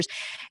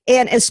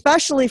And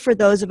especially for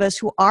those of us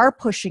who are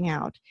pushing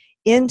out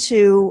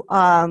into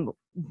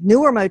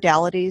newer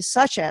modalities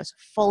such as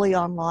fully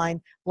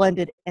online,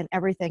 blended, and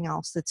everything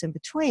else that's in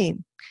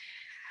between.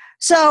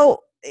 So,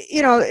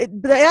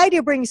 the idea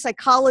of bringing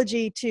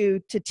psychology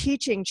to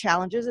teaching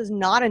challenges is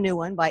not a new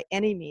one by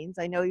any means.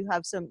 I know you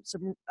have some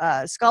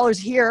scholars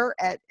here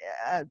at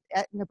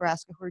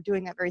Nebraska who are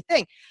doing that very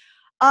thing.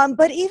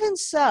 But even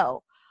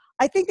so,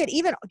 I think that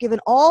even given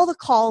all the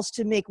calls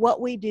to make what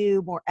we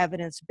do more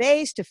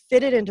evidence-based, to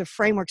fit it into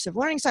frameworks of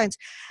learning science,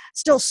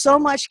 still so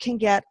much can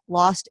get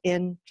lost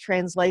in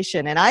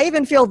translation. And I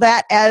even feel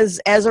that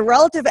as a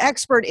relative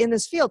expert in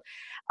this field,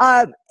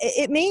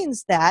 it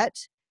means that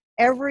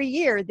every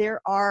year there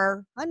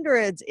are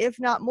hundreds, if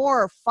not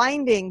more,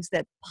 findings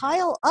that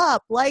pile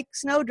up like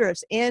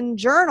snowdrifts in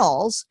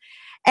journals,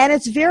 and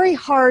it's very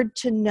hard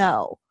to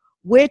know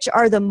which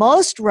are the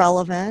most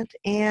relevant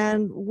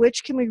and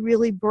which can we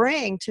really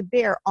bring to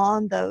bear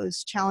on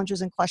those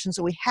challenges and questions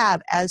that we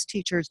have as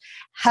teachers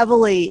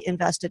heavily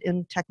invested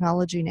in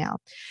technology now.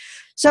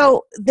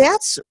 So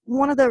that's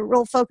one of the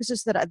real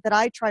focuses that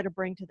I try to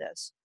bring to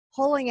this,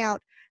 pulling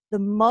out the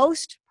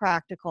most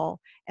practical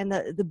and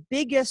the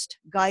biggest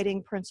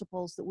guiding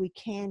principles that we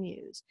can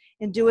use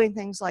in doing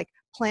things like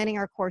planning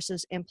our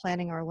courses and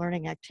planning our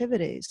learning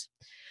activities.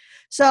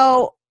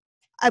 So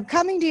I'm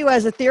coming to you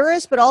as a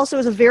theorist, but also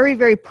as a very,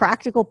 very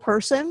practical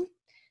person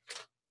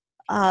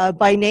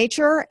by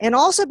nature, and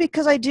also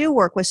because I do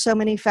work with so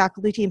many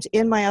faculty teams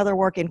in my other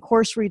work in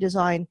course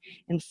redesign,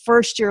 in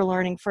first-year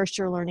learning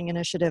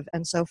initiative,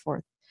 and so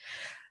forth.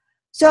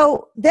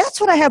 So that's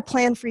what I have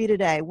planned for you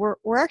today.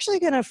 We're actually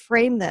going to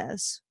frame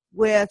this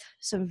with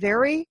some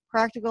very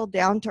practical,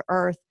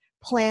 down-to-earth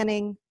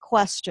planning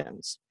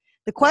questions.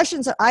 The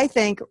questions that I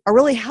think are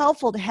really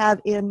helpful to have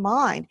in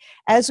mind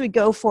as we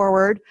go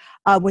forward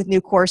with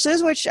new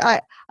courses, which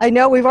I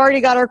know we've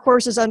already got our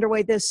courses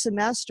underway this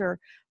semester,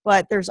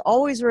 but there's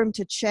always room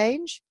to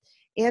change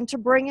and to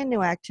bring in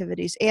new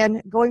activities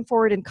and going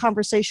forward in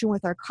conversation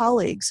with our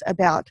colleagues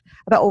about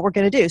what we're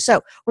going to do.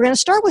 So we're going to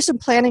start with some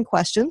planning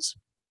questions.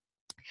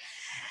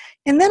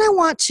 And then I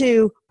want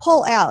to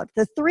pull out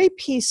the three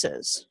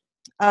pieces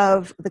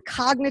of the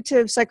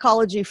cognitive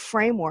psychology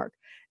framework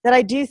that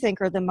I do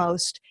think are the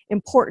most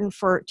important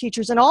for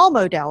teachers in all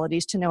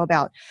modalities to know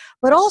about.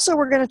 But also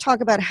we're going to talk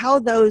about how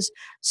those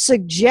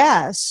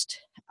suggest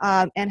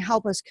and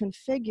help us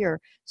configure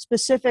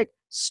specific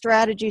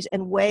strategies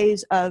and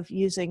ways of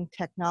using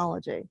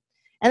technology.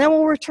 And then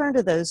we'll return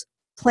to those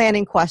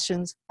planning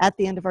questions at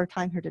the end of our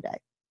time here today.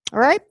 All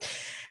right?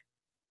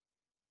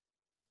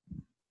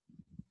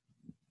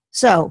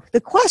 So the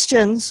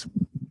questions,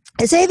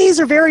 I say these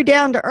are very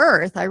down to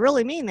earth. I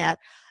really mean that.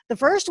 The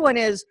first one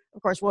is,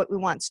 of course, what we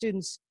want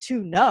students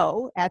to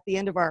know at the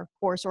end of our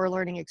course or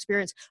learning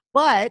experience,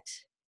 but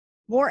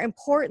more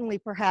importantly,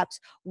 perhaps,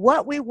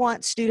 what we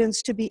want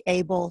students to be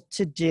able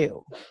to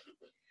do.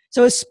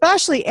 So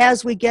especially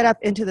as we get up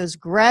into those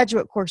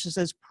graduate courses,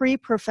 those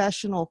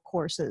pre-professional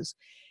courses,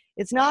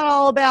 it's not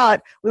all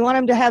about, we want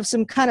them to have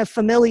some kind of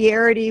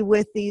familiarity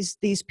with these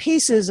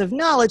pieces of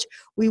knowledge.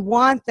 We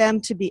want them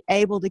to be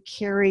able to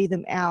carry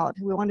them out.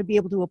 We want to be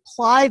able to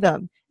apply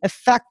them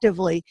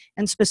effectively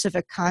in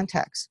specific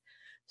contexts.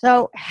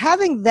 So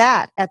having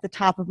that at the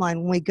top of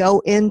mind when we go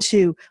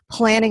into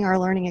planning our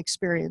learning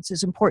experience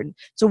is important.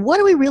 So what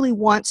do we really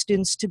want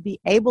students to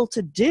be able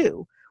to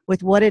do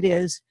with what it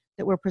is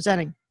that we're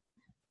presenting?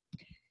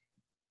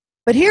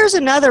 But here's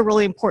another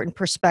really important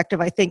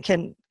perspective I think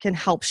can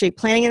help shape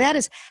planning, and that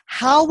is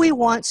how we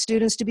want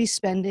students to be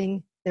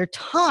spending their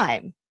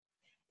time.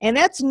 And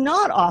that's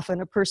not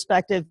often a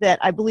perspective that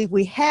I believe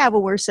we have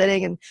when we're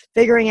sitting and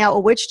figuring out,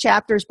 well, which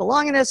chapters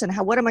belong in this and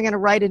what am I going to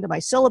write into my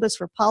syllabus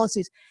for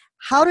policies.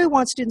 How do we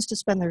want students to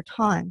spend their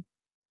time?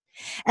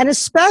 And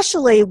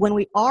especially when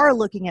we are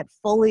looking at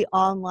fully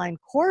online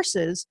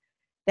courses,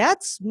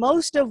 that's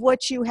most of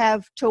what you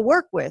have to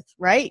work with,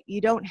 right?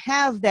 You don't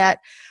have that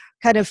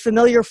kind of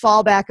familiar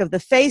fallback of the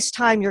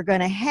FaceTime you're going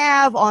to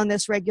have on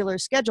this regular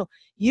schedule.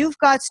 You've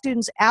got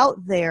students out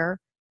there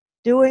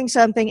doing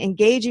something,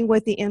 engaging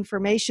with the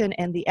information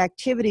and the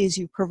activities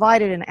you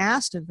provided and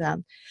asked of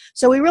them.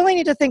 So we really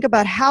need to think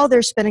about how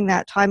they're spending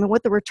that time and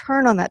what the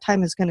return on that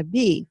time is going to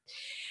be.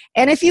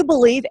 And if you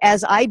believe,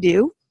 as I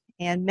do,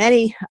 and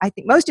many, I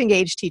think most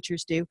engaged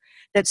teachers do,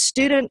 that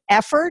student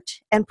effort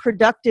and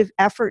productive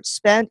effort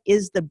spent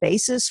is the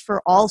basis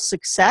for all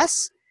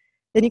success,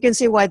 then you can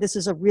see why this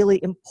is a really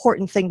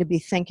important thing to be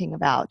thinking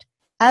about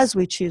as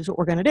we choose what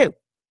we're going to do.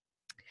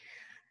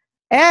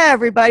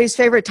 Everybody's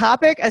favorite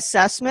topic,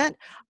 assessment.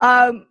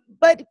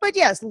 But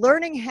yes,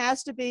 learning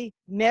has to be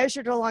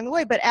measured along the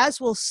way. But as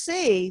we'll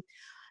see,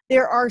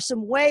 there are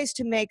some ways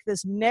to make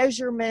this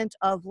measurement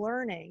of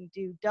learning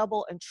do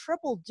double and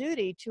triple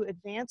duty to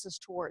advance us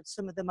towards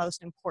some of the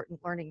most important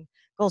learning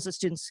goals that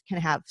students can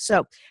have.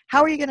 So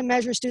how are you going to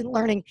measure student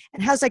learning,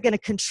 and how's that going to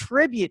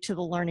contribute to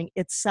the learning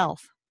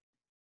itself?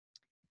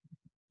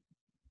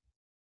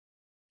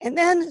 And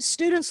then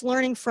students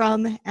learning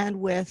from and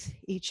with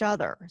each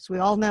other. As we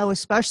all know,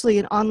 especially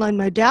in online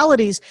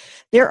modalities,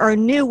 there are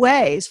new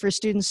ways for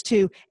students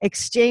to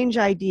exchange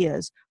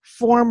ideas,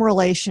 form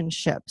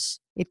relationships.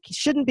 It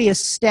shouldn't be a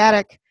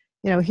static,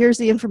 here's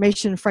the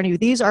information in front of you.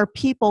 These are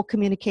people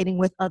communicating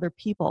with other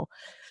people.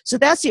 So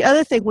that's the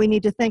other thing we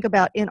need to think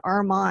about in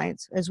our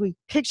minds as we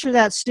picture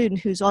that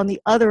student who's on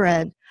the other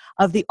end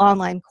of the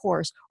online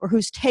course or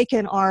who's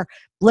taken our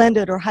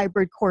blended or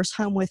hybrid course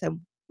home with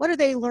them. What are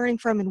they learning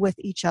from and with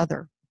each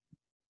other?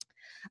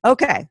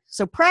 Okay,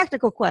 so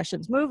practical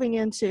questions. Moving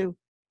into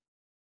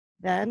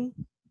then,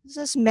 does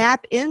this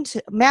map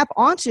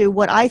onto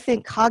what I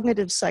think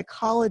cognitive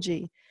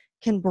psychology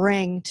can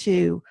bring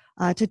to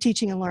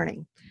teaching and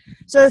learning?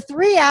 So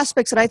 3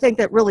 aspects that I think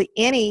that really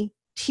any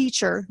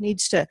teacher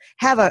needs to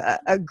have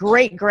a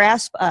great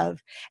grasp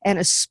of, and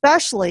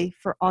especially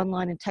for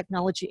online and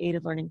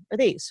technology-aided learning, are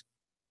these.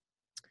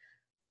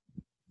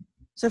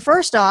 So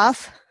first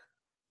off,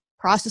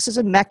 processes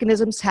and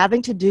mechanisms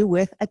having to do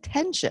with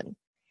attention.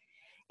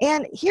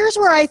 And here's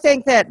where I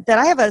think that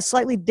I have a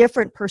slightly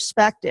different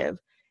perspective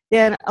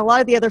than a lot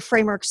of the other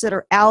frameworks that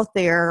are out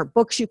there,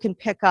 books you can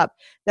pick up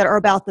that are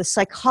about the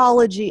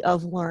psychology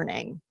of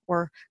learning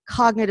or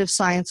cognitive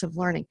science of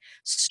learning,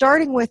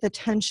 starting with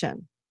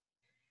attention.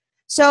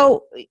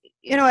 So,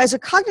 as a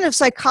cognitive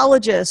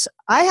psychologist,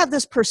 I have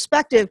this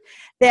perspective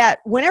that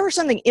whenever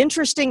something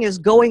interesting is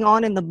going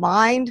on in the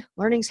mind,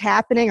 learning's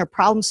happening or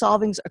problem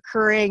solving's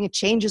occurring, a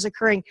change is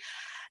occurring,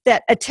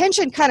 that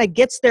attention kind of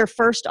gets there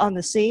first on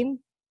the scene.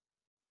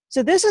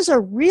 So this is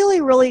a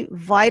really, really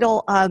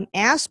vital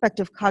aspect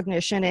of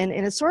cognition, and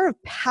it sort of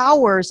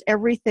powers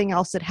everything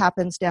else that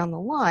happens down the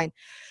line.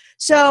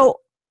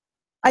 So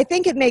I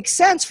think it makes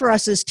sense for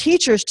us as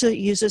teachers to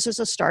use this as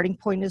a starting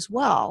point as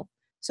well.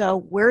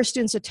 So where is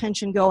students'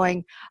 attention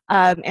going,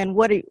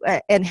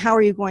 and how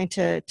are you going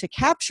to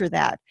capture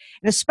that?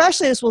 And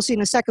especially, as we'll see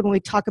in a second when we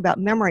talk about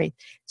memory,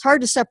 it's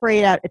hard to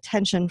separate out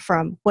attention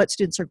from what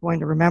students are going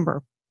to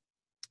remember.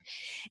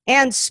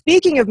 And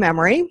speaking of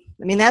memory,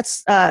 I mean,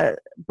 that's a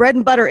bread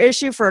and butter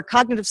issue for a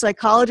cognitive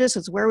psychologist.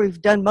 It's where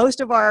we've done most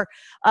of our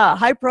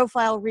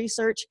high-profile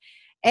research.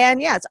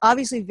 And yeah, it's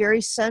obviously very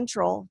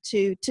central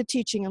to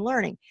teaching and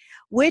learning,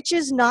 which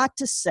is not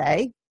to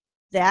say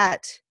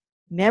that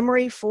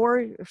memory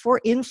for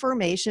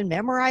information,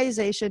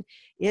 memorization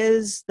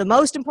is the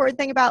most important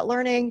thing about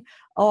learning,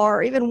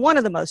 or even one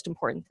of the most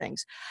important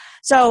things.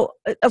 So,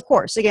 of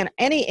course, again,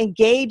 any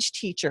engaged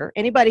teacher,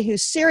 anybody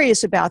who's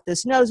serious about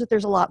this knows that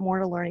there's a lot more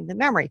to learning than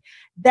memory.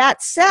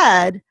 That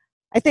said,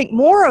 I think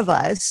more of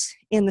us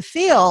in the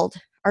field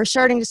are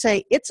starting to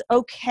say it's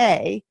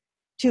okay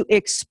to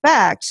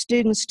expect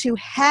students to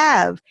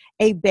have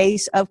a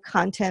base of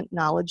content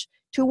knowledge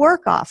to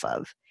work off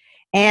of.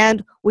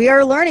 And we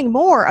are learning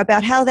more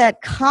about how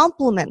that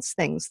complements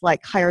things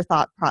like higher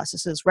thought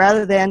processes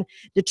rather than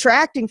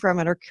detracting from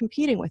it or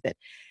competing with it.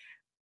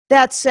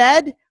 That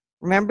said,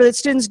 remember that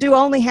students do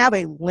only have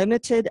a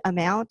limited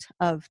amount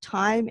of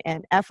time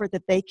and effort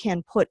that they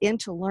can put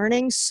into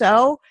learning.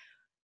 So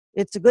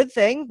it's a good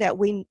thing that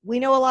we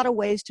know a lot of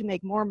ways to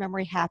make more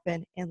memory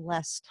happen in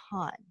less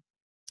time,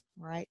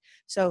 right?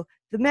 So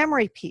the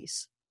memory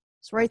piece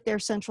is right there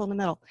central in the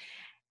middle.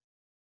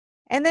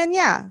 And then,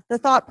 yeah, the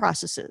thought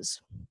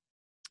processes.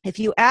 If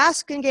you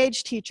ask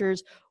engaged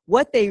teachers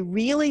what they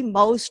really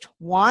most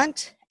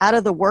want out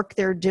of the work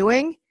they're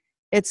doing,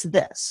 it's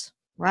this,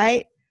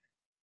 right?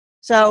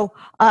 So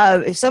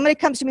if somebody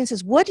comes to me and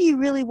says, what do you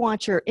really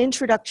want your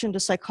introduction to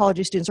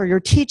psychology students or your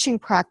teaching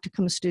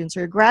practicum students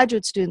or your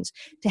graduate students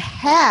to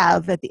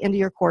have at the end of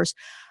your course?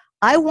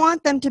 I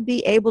want them to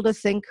be able to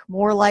think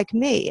more like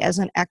me as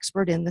an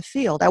expert in the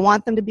field. I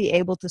want them to be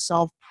able to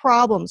solve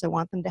problems. I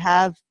want them to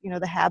have,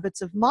 the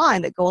habits of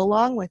mind that go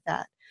along with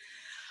that.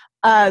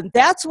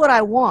 That's what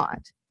I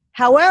want.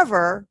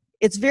 However,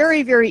 it's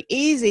very, very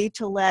easy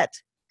to let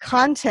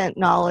content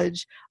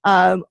knowledge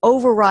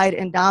override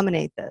and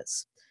dominate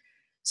this.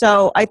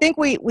 So I think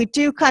we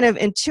do kind of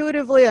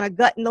intuitively on a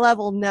gut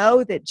level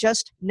know that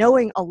just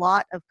knowing a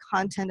lot of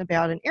content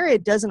about an area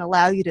doesn't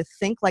allow you to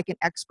think like an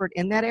expert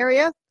in that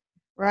area.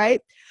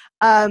 Right?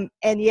 And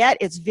yet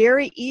it's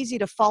very easy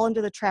to fall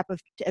into the trap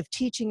of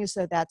teaching as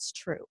though that's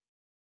true.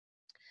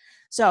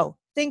 So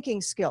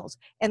thinking skills.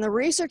 And the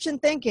research in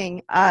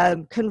thinking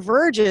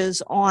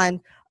converges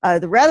on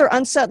the rather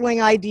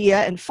unsettling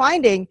idea and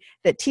finding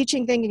that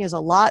teaching thinking is a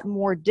lot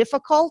more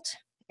difficult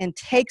and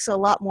takes a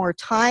lot more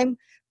time,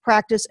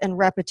 practice, and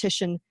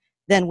repetition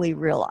than we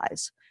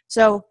realize.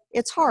 So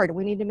it's hard.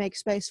 We need to make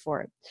space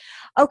for it.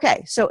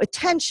 Okay, so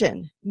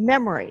attention,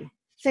 memory,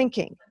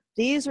 thinking.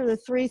 These are the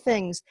 3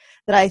 things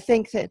that I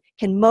think that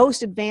can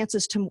most advance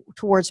us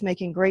towards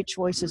making great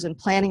choices in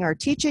planning our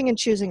teaching and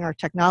choosing our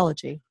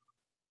technology.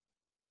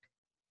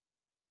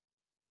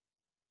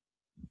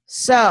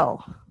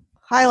 So,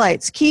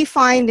 highlights, key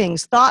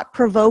findings,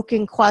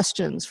 thought-provoking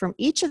questions from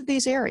each of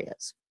these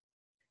areas.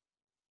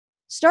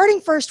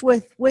 Starting first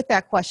with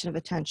that question of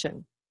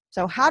attention.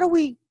 So how do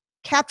we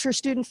capture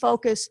student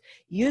focus,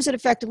 use it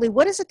effectively?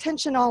 What is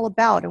attention all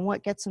about and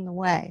what gets in the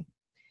way?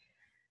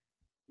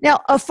 Now,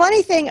 a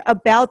funny thing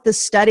about the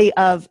study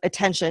of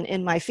attention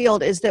in my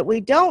field is that we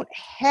don't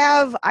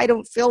have, I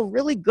don't feel,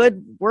 really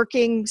good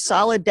working,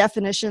 solid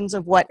definitions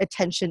of what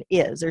attention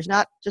is. There's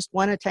not just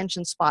one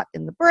attention spot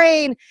in the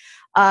brain.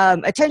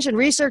 Attention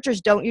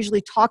researchers don't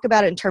usually talk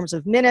about it in terms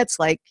of minutes,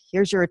 like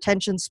here's your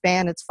attention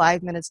span, it's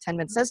 5 minutes, 10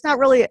 minutes. That's not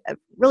really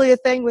a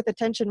thing with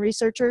attention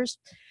researchers.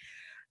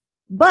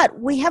 But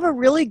we have a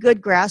really good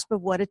grasp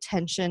of what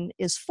attention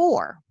is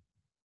for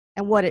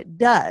and what it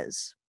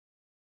does.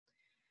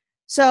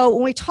 So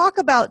when we talk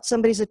about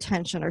somebody's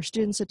attention or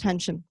students'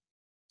 attention,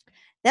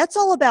 that's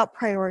all about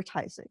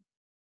prioritizing,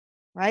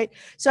 right?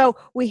 So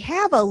we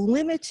have a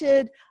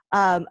limited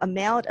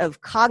amount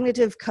of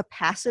cognitive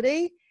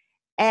capacity,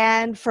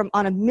 and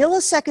on a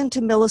millisecond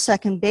to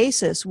millisecond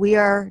basis, we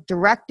are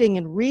directing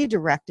and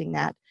redirecting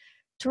that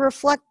to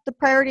reflect the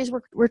priorities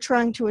we're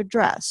trying to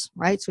address,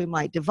 right? So we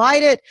might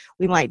divide it,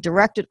 we might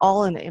direct it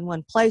all in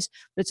one place,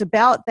 but it's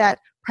about that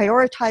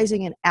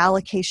prioritizing and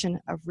allocation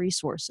of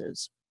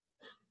resources.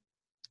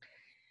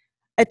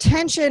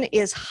 Attention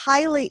is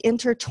highly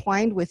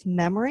intertwined with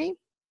memory.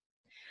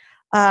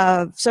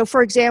 So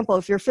for example,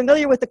 if you're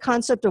familiar with the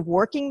concept of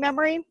working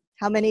memory,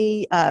 how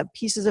many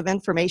pieces of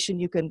information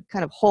you can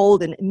kind of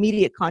hold in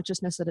immediate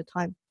consciousness at a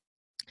time.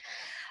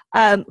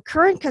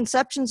 Current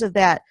conceptions of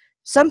that,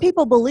 some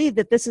people believe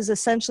that this is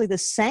essentially the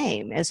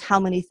same as how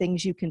many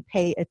things you can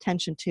pay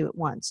attention to at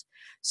once.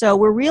 So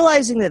we're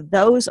realizing that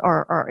those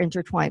are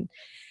intertwined.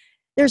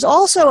 There's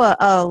also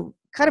a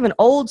kind of an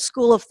old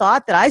school of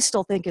thought that I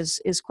still think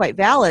is quite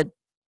valid,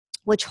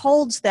 which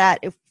holds that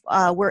if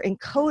we're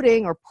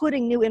encoding or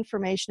putting new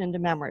information into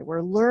memory,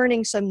 we're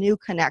learning some new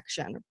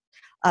connection,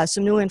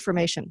 some new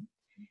information,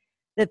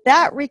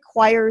 that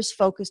requires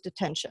focused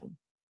attention.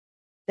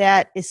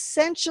 That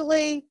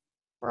essentially,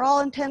 for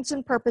all intents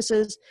and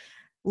purposes,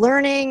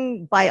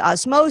 learning by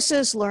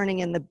osmosis, learning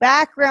in the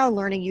background,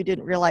 learning you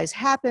didn't realize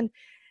happened,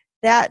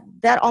 that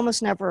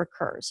almost never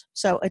occurs.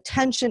 So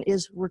attention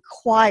is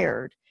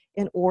required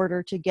in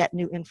order to get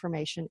new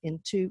information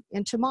into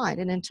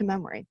mind and into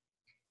memory.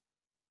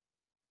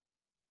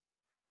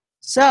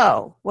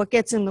 So what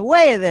gets in the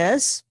way of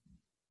this?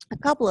 A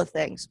couple of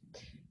things.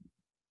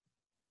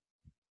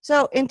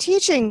 So in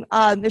teaching,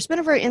 there's been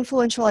a very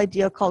influential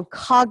idea called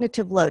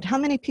cognitive load. How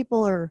many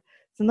people are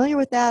familiar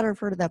with that or have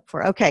heard of that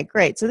before? Okay,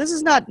 great. So this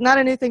is not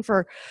a new thing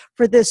for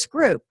this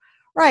group.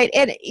 Right,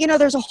 and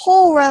there's a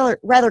whole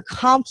rather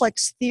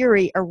complex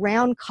theory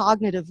around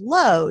cognitive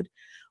load,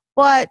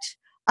 but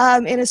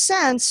in a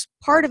sense,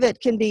 part of it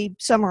can be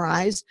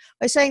summarized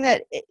by saying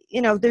that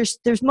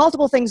there's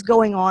multiple things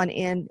going on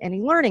in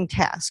any learning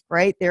task.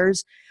 Right,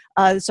 there's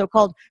the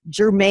so-called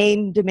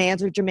germane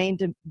demands or germane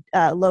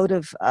load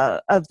of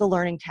the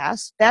learning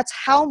task. That's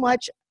how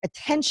much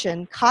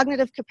attention,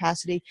 cognitive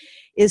capacity,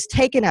 is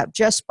taken up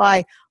just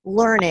by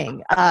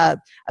learning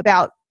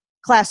about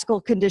classical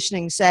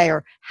conditioning, say,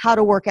 or how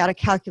to work out a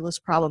calculus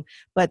problem.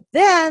 But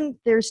then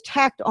there's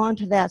tacked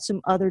onto that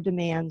some other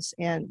demands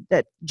and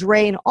that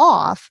drain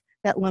off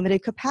that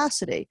limited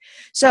capacity.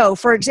 So,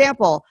 for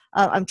example,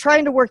 I'm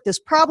trying to work this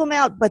problem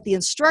out, but the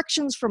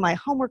instructions for my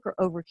homework are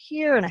over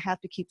here, and I have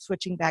to keep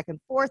switching back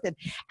and forth. And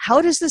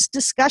how does this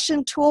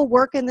discussion tool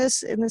work in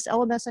this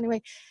LMS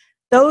anyway?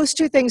 Those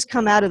two things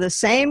come out of the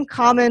same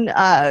common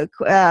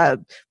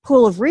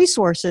pool of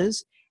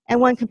resources,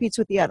 and one competes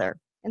with the other.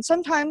 And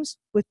sometimes,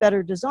 with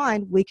better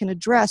design, we can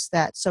address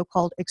that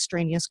so-called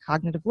extraneous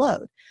cognitive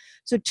load.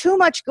 So too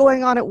much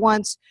going on at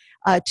once,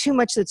 too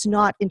much that's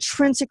not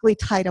intrinsically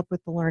tied up with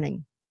the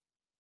learning.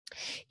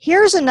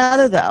 Here's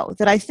another, though,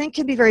 that I think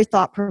can be very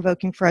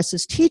thought-provoking for us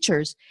as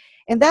teachers,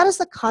 and that is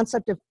the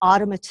concept of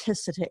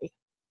automaticity.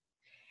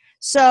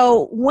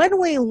 So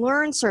when we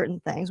learn certain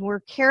things, when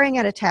we're carrying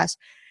out a task,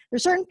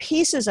 there's certain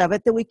pieces of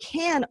it that we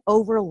can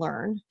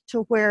overlearn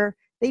to where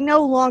they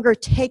no longer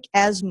take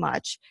as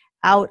much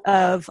out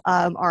of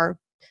our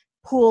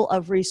pool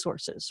of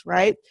resources,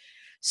 right?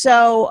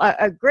 So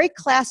a great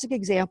classic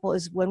example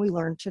is when we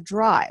learn to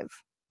drive,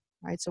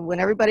 right? So when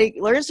everybody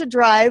learns to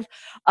drive,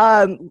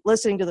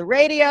 listening to the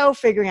radio,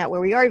 figuring out where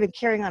we are, even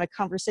carrying on a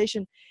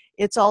conversation,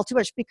 it's all too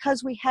much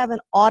because we haven't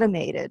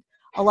automated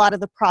a lot of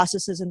the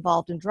processes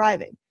involved in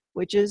driving,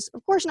 which is,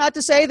 of course, not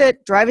to say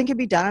that driving can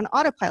be done on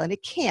autopilot.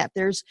 It can't.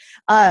 There's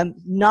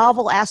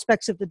novel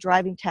aspects of the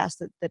driving task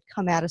that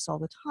come at us all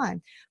the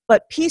time.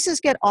 But pieces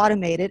get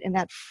automated, and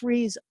that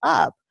frees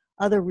up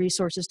other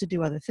resources to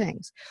do other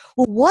things.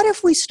 Well, what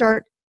if we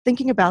start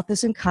thinking about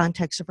this in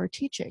context of our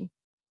teaching?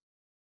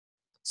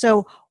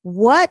 So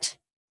what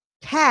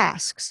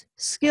tasks,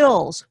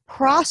 skills,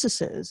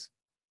 processes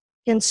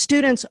can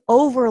students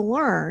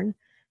overlearn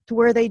to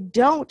where they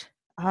don't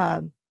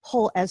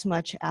pull as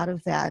much out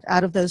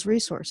of those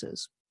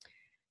resources?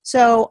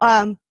 So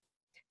I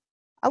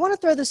want to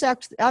throw this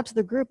out to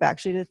the group,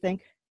 actually, to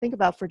think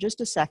about for just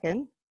a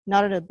second,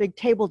 not in a big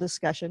table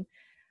discussion,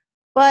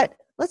 but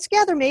let's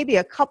gather maybe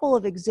a couple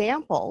of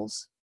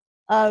examples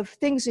of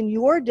things in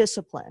your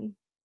discipline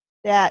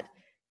that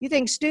you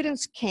think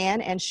students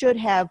can and should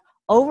have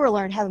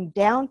overlearned, have them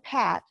down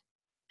pat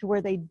to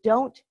where they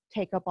don't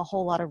take up a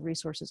whole lot of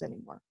resources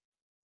anymore.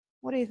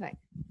 What do you think?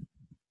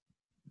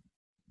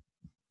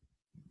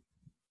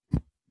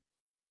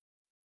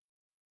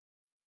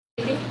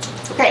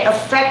 Okay,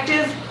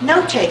 effective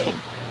note-taking,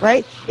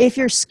 right? If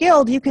you're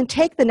skilled, you can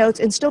take the notes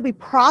and still be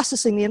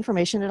processing the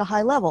information at a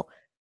high level.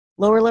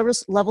 Lower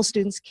level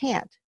students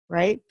can't,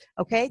 right?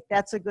 Okay,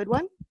 that's a good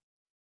one.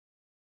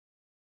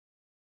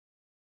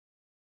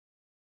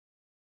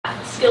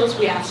 Skills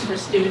we ask for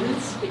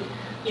students,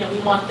 we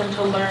want them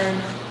to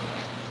learn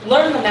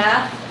the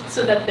math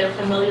so that they're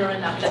familiar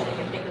enough that they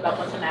can think about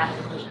what the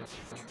math means.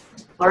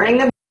 Learning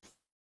the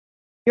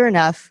math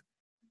enough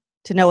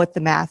to know what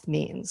the math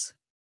means.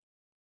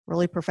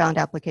 Really profound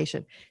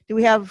application. Do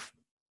we have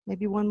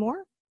maybe one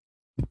more?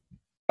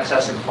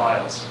 Accessing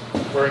files.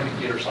 We're in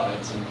computer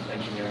science and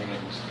engineering,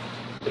 and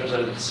there's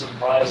a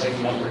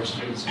surprising number of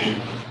students who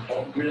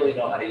don't really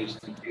know how to use a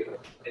computer.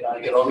 They know how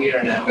to get on the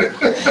internet.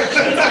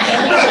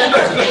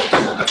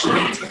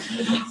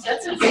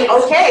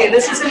 Okay,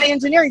 this is in the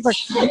engineering part.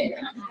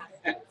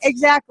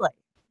 Exactly,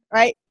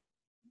 right?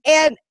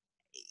 And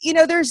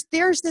there's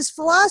this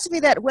philosophy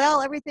that,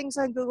 well, everything's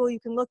on Google, you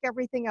can look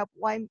everything up,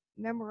 why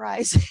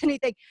memorize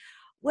anything?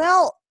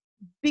 Well,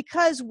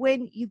 because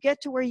when you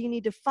get to where you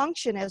need to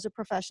function as a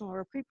professional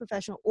or a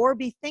pre-professional or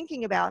be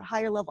thinking about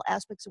higher level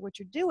aspects of what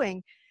you're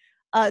doing,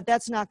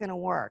 that's not going to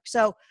work.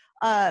 So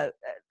I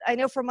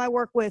know from my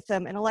work with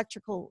an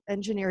electrical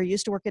engineer who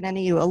used to work at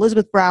NAU,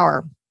 Elizabeth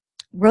Brower,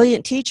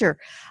 brilliant teacher,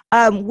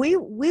 we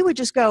would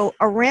just go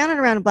around and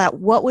around about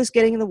what was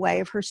getting in the way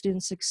of her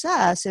students'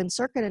 success in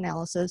circuit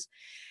analysis.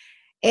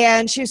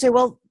 And she would say,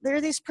 well, there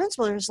are these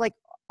principles. There's like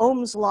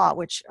Ohm's law,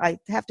 which I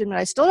have to admit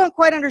I still don't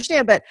quite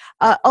understand, but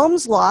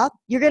Ohm's law,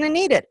 you're going to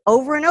need it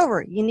over and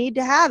over. You need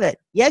to have it.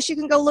 Yes, you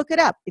can go look it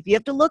up. If you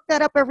have to look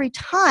that up every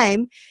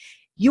time,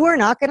 you are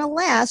not going to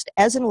last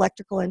as an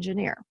electrical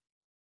engineer.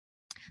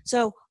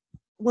 So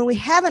when we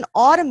haven't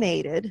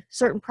automated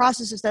certain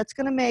processes, that's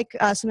going to make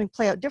something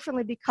play out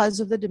differently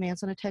because of the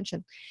demands on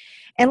attention.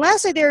 And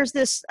lastly, there's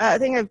this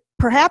thing I've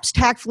perhaps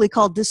tactfully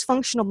called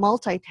dysfunctional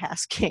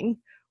multitasking,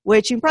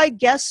 which you can probably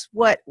guess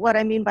what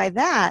I mean by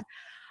that.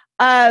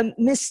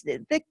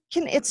 That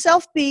can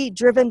itself be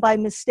driven by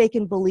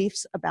mistaken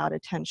beliefs about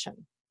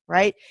attention,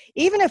 right?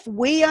 Even if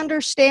we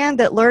understand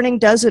that learning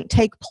doesn't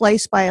take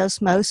place by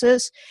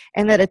osmosis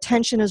and that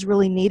attention is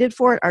really needed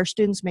for it, our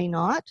students may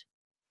not.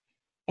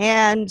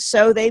 And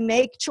so they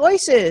make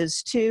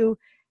choices to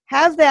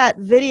have that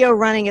video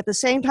running at the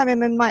same time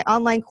I'm in my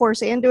online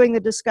course and doing the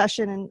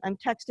discussion, and I'm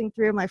texting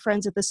three of my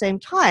friends at the same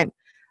time,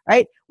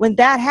 right? When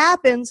that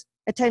happens,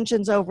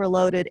 attention's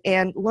overloaded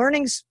and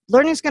learning's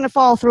going to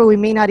fall through. We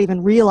may not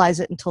even realize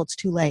it until it's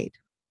too late.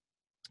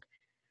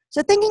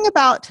 So thinking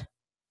about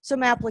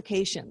some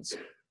applications.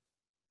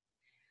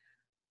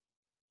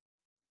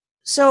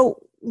 So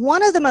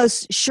one of the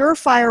most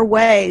surefire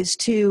ways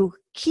to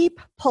keep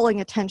pulling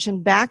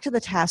attention back to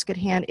the task at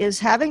hand is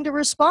having to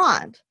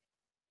respond,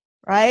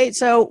 right?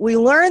 So we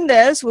learn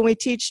this when we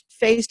teach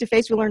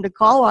face-to-face. We learn to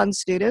call on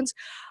students.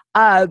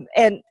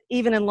 And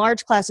even in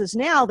large classes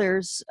now,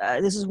 this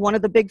is one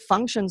of the big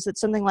functions that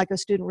something like a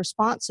student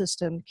response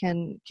system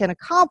can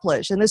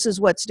accomplish. And this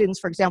is what students,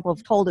 for example,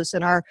 have told us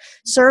in our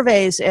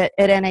surveys at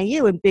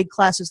NAU in big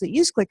classes that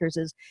use clickers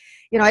is,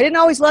 I didn't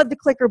always love the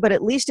clicker, but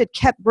at least it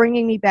kept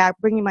bringing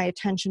my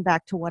attention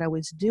back to what I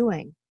was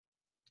doing.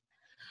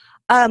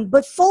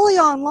 But fully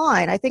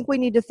online, I think we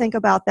need to think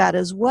about that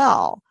as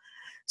well.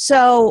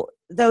 So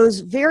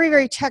those very,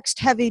 very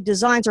text-heavy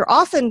designs are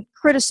often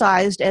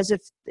criticized as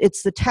if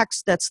it's the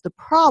text that's the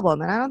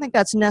problem, and I don't think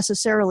that's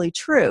necessarily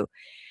true.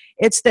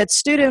 It's that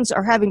students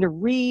are having to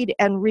read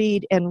and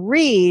read and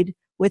read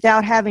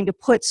without having to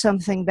put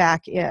something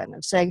back in,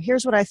 of saying,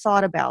 here's what I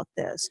thought about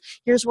this,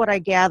 here's what I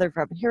gathered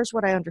from it, here's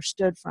what I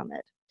understood from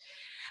it.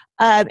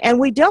 And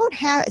we don't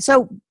have,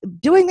 so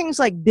doing things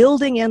like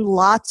building in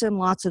lots and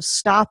lots of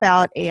stop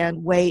out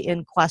and weigh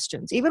in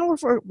questions, even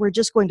if we're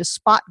just going to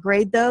spot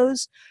grade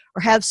those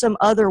or have some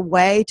other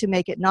way to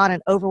make it not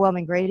an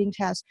overwhelming grading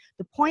test,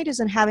 the point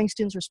isn't having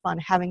students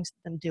respond, having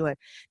them do it.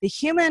 The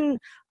human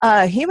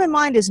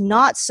mind is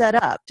not set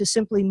up to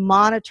simply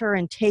monitor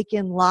and take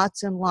in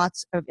lots and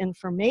lots of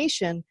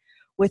information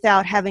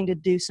without having to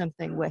do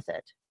something with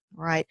it,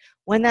 right?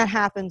 When that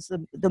happens,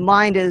 the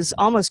mind is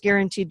almost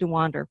guaranteed to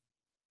wander.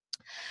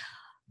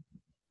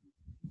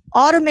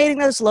 Automating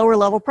those lower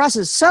level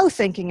processes. So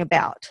thinking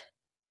about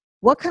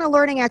what kind of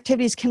learning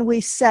activities can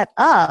we set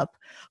up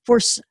for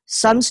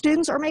some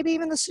students, or maybe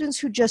even the students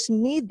who just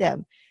need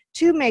them,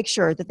 to make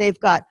sure that they've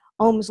got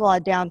Ohm's law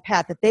down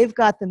pat, that they've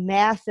got the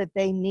math that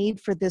they need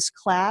for this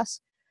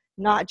class,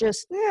 not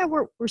just,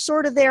 we're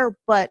sort of there,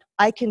 but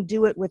I can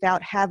do it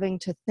without having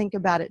to think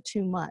about it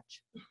too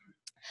much.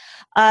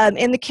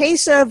 In the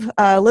case of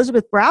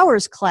Elizabeth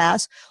Brower's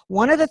class,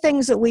 one of the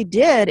things that we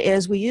did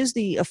is we used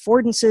the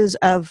affordances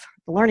of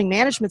the learning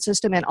management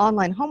system and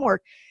online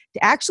homework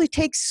to actually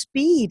take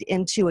speed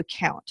into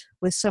account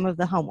with some of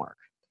the homework.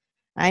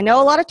 I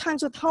know a lot of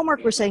times with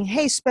homework we're saying,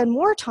 hey, spend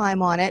more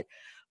time on it,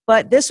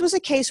 But this was a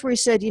case where he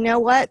said, you know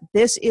what,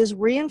 this is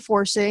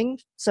reinforcing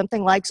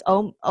something like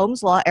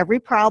Ohm's law. Every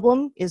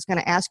problem is going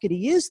to ask you to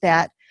use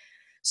that.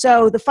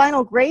 So the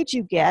final grade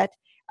you get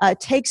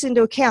takes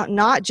into account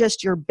not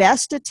just your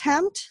best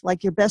attempt,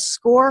 like your best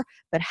score,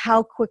 but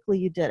how quickly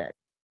you did it.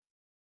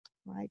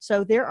 Right?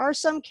 So there are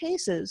some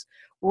cases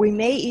where we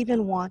may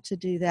even want to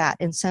do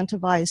that,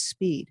 incentivize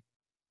speed.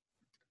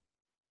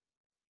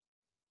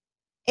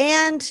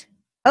 And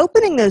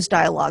opening those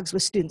dialogues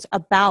with students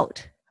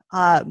about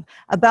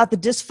the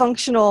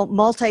dysfunctional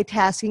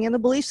multitasking and the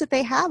beliefs that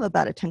they have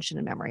about attention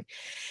and memory.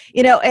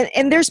 You know,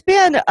 and there's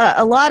been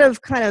a lot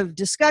of kind of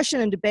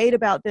discussion and debate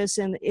about this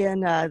in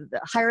the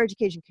higher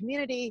education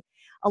community.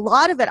 A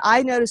lot of it,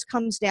 I notice,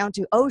 comes down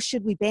to, oh,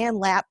 should we ban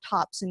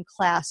laptops in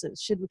classes?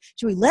 Should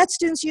we let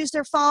students use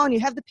their phone? You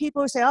have the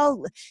people who say,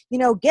 oh, you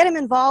know, get them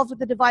involved with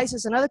the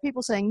devices, and other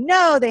people saying,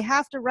 no, they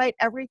have to write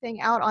everything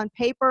out on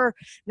paper.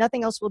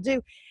 Nothing else will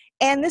do.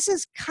 And this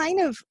is kind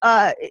of,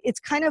 it's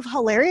kind of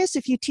hilarious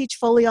if you teach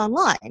fully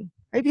online,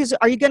 right? Because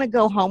are you going to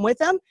go home with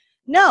them?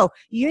 No,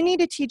 you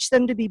need to teach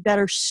them to be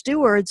better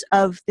stewards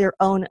of their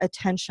own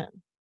attention,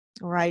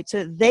 all right?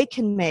 So they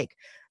can make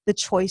the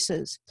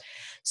choices.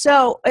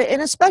 So,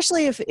 and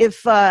especially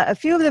if a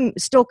few of them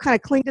still kind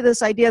of cling to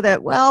this idea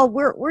that, well,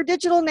 we're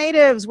digital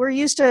natives, we're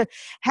used to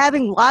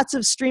having lots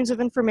of streams of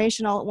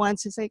information all at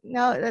once. It's like,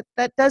 no,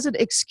 that doesn't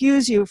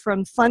excuse you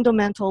from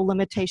fundamental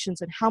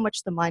limitations in how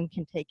much the mind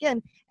can take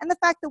in, and the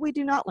fact that we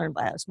do not learn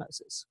by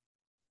osmosis.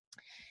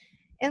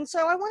 And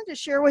so I wanted to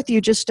share with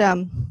you just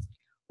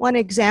one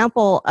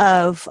example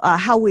of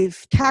how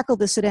we've tackled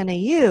this at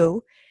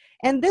NAU.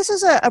 And this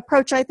is an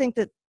approach I think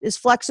that is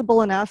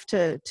flexible enough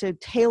to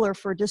tailor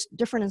for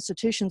different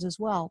institutions as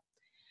well.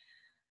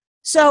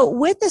 So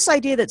with this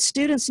idea that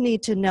students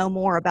need to know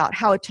more about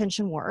how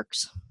attention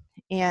works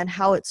and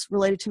how it's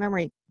related to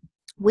memory,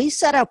 we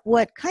set up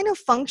what kind of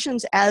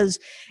functions as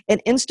an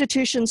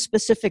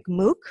institution-specific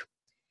MOOC.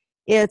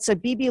 It's a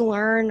BB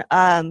Learn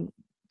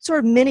sort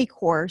of mini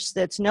course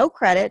that's no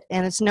credit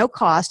and it's no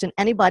cost, and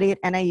anybody at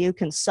NAU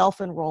can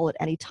self-enroll at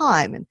any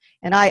time.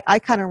 And I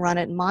kind of run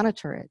it and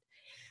monitor it.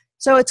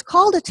 So it's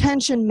called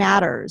Attention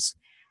Matters.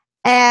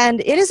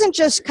 And it isn't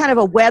just kind of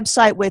a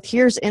website with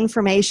here's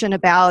information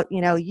about, you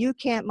know, you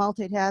can't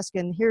multitask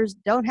and here's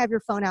don't have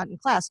your phone out in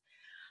class.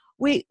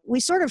 We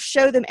sort of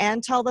show them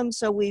and tell them.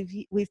 So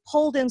we've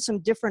pulled in some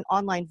different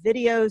online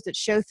videos that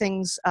show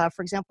things,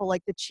 for example,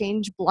 like the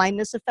change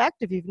blindness effect.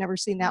 If you've never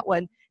seen that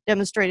one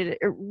demonstrated,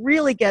 it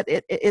really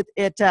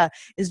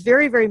is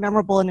very, very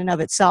memorable in and of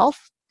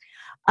itself.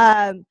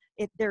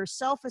 There are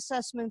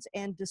self-assessments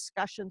and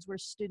discussions where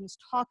students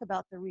talk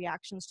about their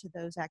reactions to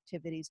those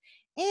activities.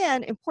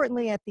 And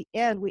importantly, at the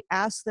end, we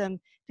ask them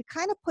to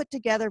kind of put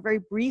together very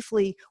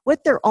briefly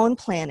what their own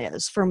plan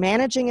is for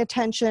managing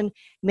attention,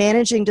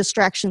 managing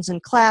distractions in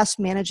class,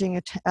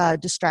 managing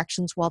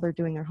distractions while they're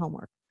doing their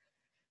homework.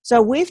 So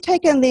we've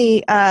taken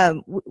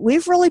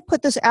we've really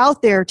put this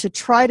out there to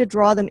try to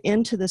draw them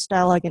into this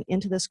dialogue and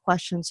into this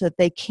question so that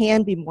they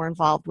can be more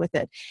involved with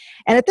it.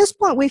 And at this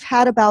point, we've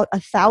had about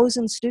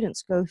 1,000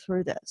 students go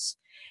through this.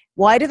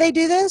 Why do they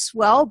do this?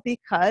 Well,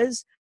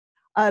 because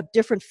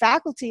different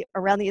faculty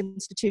around the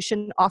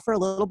institution offer a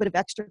little bit of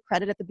extra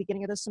credit at the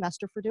beginning of the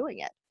semester for doing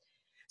it.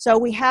 So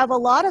we have a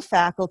lot of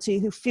faculty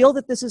who feel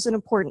that this is an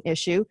important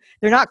issue.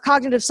 They're not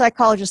cognitive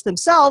psychologists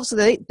themselves, so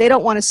they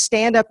don't want to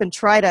stand up and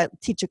try to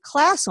teach a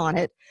class on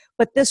it,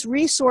 but this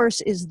resource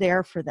is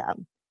there for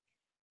them.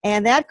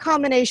 And that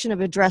combination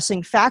of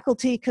addressing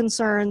faculty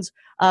concerns,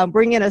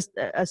 bringing in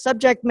a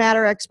subject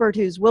matter expert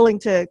who's willing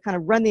to kind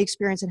of run the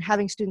experience and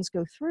having students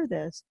go through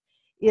this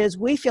is,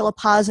 we feel, a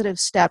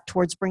positive step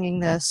towards bringing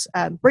this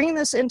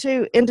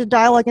into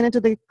dialogue and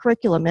into the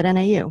curriculum at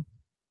NAU.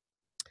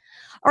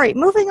 All right,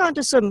 moving on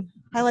to some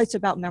highlights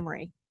about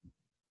memory.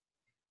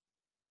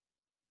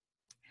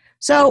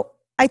 So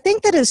I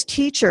think that as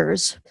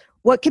teachers,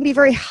 what can be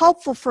very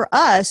helpful for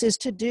us is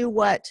to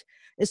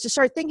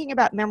start thinking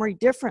about memory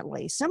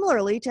differently,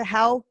 similarly to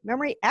how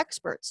memory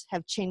experts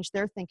have changed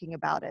their thinking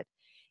about it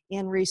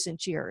in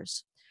recent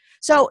years.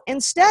 So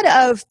instead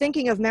of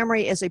thinking of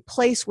memory as a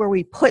place where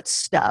we put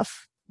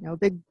stuff, you know, a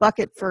big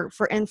bucket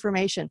for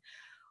information,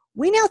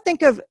 we now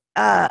think of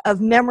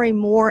memory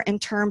more in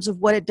terms of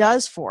what it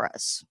does for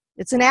us.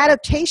 It's an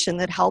adaptation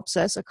that helps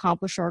us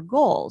accomplish our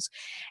goals.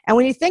 And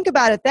when you think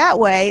about it that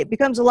way, it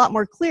becomes a lot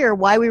more clear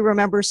why we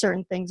remember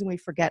certain things and we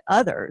forget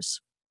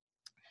others.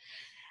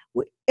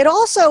 It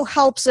also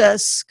helps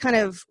us kind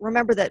of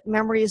remember that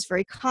memory is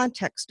very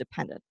context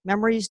dependent.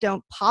 Memories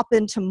don't pop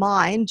into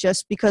mind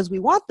just because we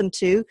want them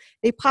to.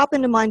 They pop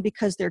into mind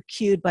because they're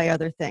cued by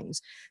other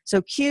things.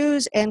 So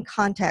cues and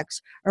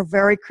context are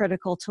very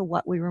critical to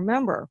what we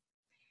remember.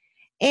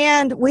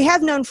 And we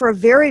have known for a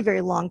very, very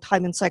long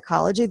time in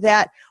psychology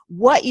that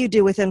what you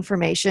do with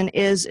information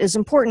is as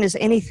important as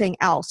anything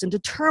else in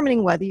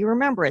determining whether you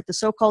remember it, the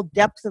so-called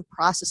depth of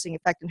processing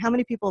effect. And how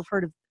many people have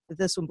heard of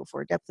this one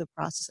before, depth of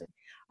processing?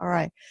 All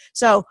right.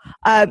 So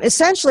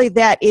essentially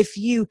that if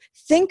you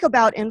think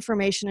about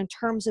information in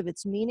terms of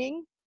its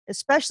meaning,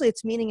 especially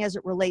its meaning as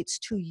it relates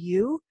to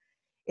you,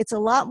 it's a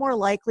lot more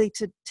likely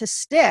to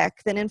stick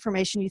than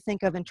information you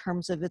think of in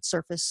terms of its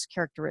surface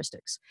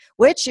characteristics,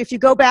 which if you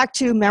go back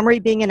to memory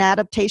being an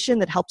adaptation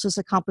that helps us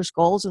accomplish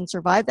goals and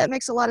survive, that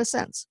makes a lot of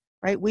sense,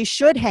 right? We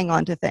should hang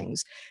on to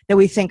things that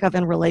we think of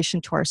in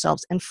relation to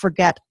ourselves and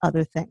forget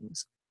other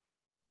things.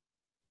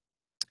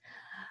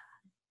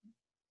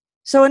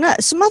 So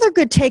some other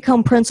good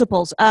take-home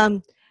principles.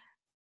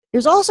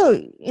 There's also,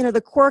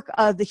 the quirk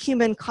of the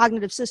human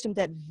cognitive system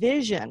that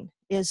vision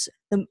is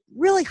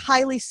really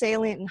highly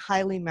salient and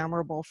highly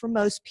memorable for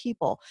most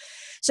people.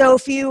 So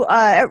if you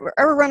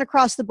ever run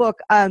across the book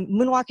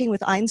Moonwalking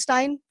with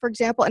Einstein, for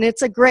example, and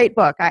it's a great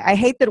book. I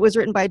hate that it was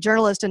written by a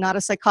journalist and not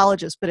a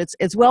psychologist, but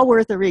it's well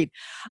worth a read.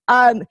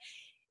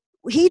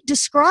 He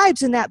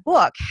describes in that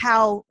book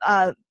how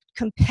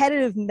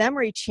competitive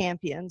memory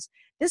champions,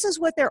 this is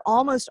what they're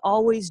almost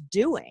always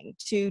doing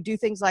to do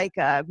things like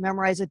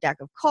memorize a deck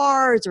of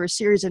cards or a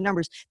series of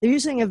numbers. They're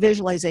using a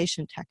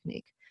visualization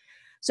technique.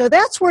 So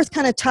that's worth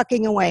kind of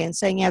tucking away and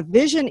saying, yeah,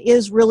 vision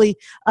is really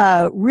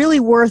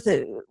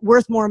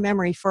worth more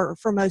memory for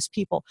most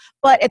people.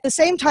 But at the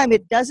same time,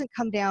 it doesn't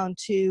come down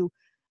to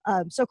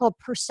so-called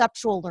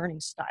perceptual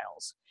learning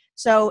styles.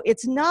 So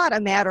it's not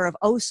a matter of,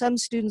 some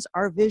students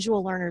are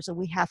visual learners and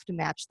we have to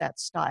match that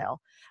style.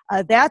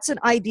 That's an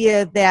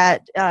idea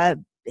that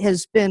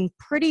has been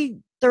pretty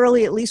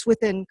thoroughly, at least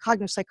within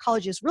cognitive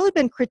psychology, has really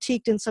been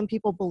critiqued and some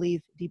people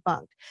believe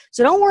debunked.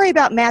 So don't worry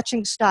about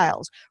matching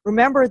styles.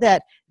 Remember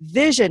that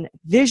vision,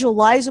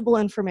 visualizable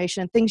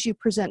information, and things you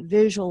present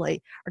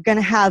visually are going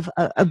to have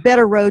a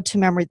better road to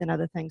memory than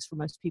other things for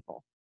most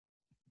people.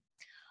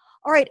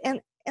 All right,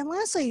 and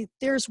lastly,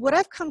 there's what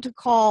I've come to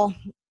call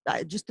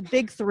just the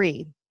big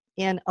three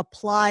in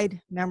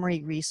applied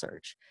memory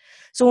research.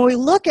 So when we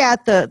look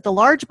at the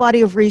large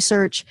body of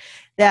research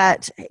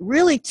that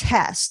really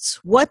tests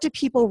what do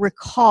people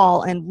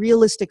recall in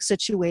realistic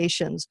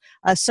situations,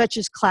 such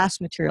as class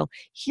material,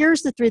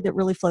 here's the three that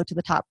really float to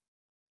the top.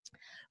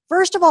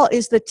 First of all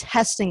is the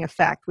testing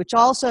effect, which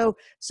also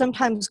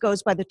sometimes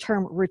goes by the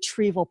term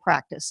retrieval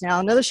practice.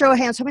 Now, another show of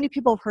hands, how many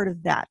people have heard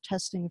of that,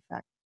 testing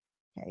effect?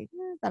 Okay,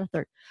 about a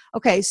third.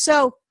 Okay,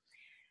 so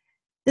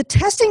the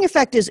testing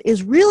effect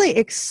is really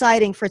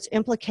exciting for its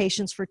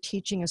implications for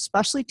teaching,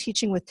 especially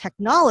teaching with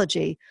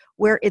technology,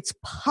 where it's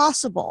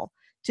possible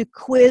to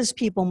quiz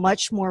people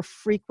much more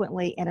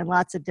frequently and in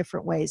lots of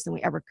different ways than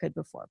we ever could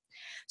before.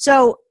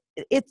 So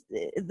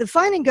the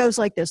finding goes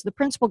like this, the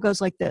principle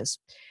goes like this,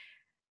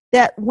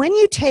 that when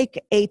you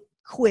take a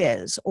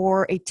quiz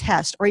or a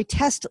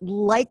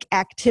test-like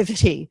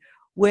activity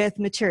with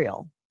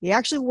material, you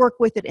actually work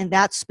with it in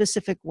that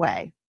specific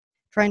way,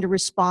 trying to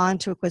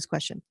respond to a quiz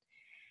question.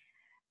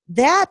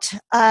 That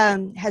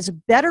has a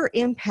better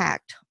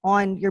impact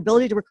on your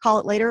ability to recall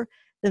it later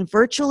than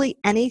virtually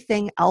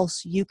anything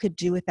else you could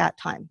do at that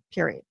time,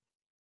 period.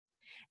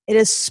 It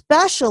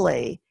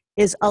especially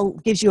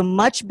gives you a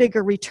much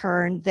bigger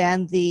return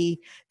than the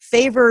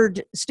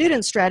favored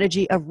student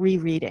strategy of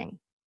rereading.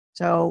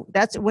 So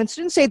that's when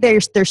students say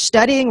they're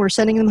studying, we're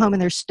sending them home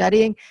and they're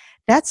studying,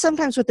 that's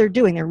sometimes what they're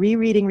doing. They're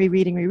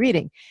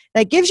rereading.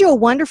 That gives you a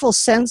wonderful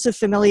sense of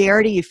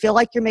familiarity. You feel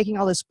like you're making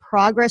all this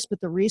progress, but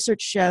the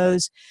research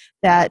shows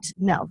that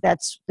no,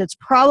 that's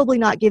probably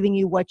not giving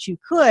you what you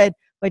could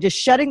by just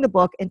shutting the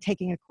book and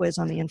taking a quiz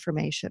on the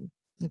information.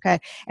 Okay,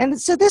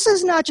 and so this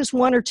is not just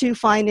one or two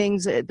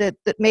findings that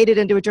made it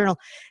into a journal.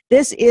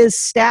 This is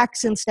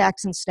stacks and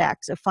stacks and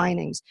stacks of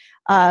findings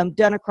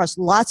done across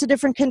lots of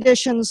different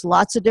conditions,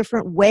 lots of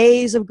different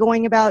ways of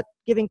going about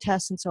giving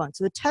tests and so on.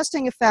 So the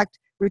testing effect,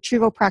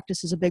 retrieval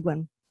practice is a big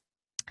one.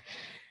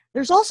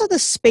 There's also the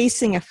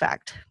spacing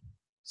effect,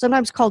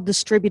 sometimes called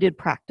distributed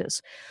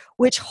practice,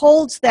 which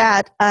holds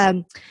that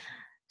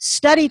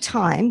study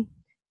time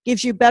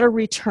gives you better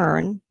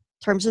return in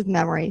terms of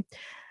memory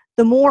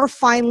the more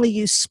finely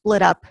you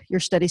split up your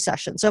study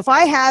session. So if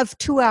I have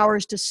 2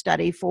 hours to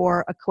study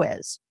for a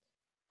quiz,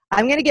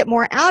 I'm going to get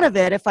more out of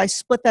it if I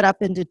split that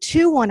up into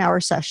 2 one-hour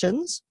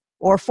sessions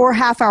or 4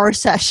 half-hour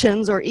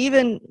sessions or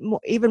even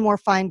more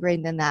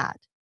fine-grained than that.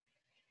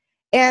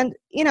 And,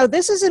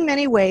 this is in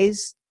many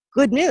ways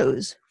good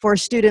news for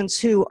students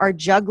who are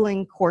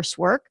juggling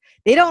coursework.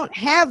 They don't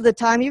have the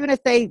time, even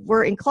if they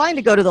were inclined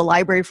to go to the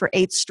library for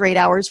 8 straight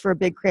hours for a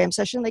big cram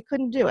session, they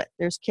couldn't do it.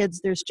 There's kids,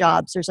 there's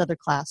jobs, there's other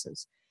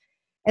classes.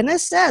 And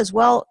this says,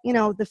 well,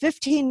 the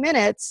 15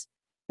 minutes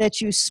that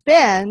you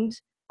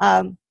spend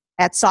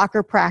at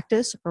soccer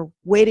practice or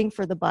waiting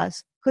for the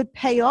bus could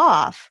pay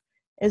off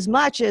as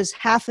much as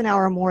half an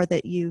hour more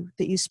that you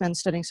spend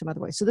studying some other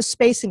way. So the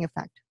spacing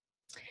effect.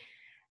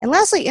 And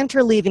lastly,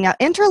 interleaving. Now,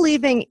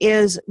 interleaving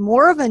is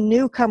more of a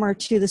newcomer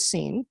to the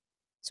scene.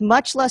 It's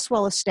much less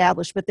well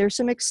established, but there's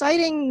some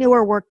exciting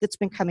newer work that's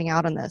been coming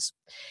out on this.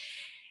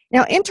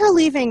 Now,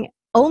 interleaving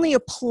only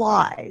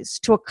applies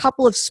to a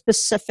couple of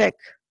specific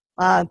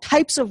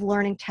types of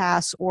learning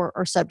tasks or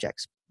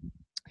subjects.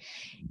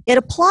 It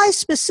applies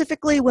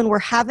specifically when we're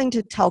having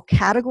to tell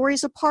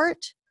categories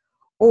apart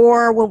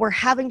or when we're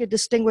having to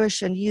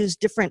distinguish and use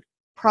different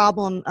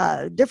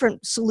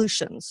different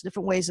solutions,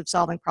 different ways of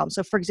solving problems.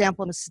 So for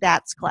example, in a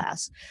stats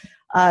class,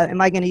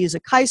 am I going to use a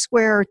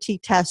chi-square or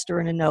t-test or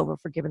an ANOVA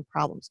for given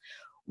problems?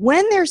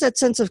 When there's that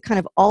sense of kind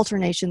of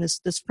alternation,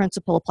 this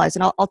principle applies.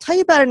 And I'll tell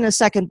you about it in a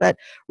second, but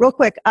real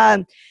quick,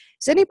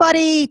 is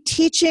anybody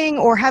teaching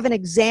or have an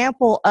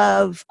example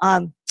of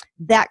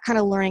that kind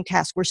of learning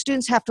task where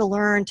students have to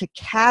learn to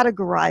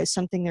categorize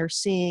something they're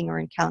seeing or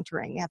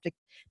encountering? They have to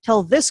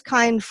tell this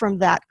kind from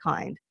that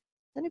kind.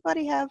 Does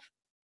anybody have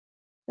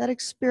that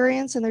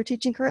experience in their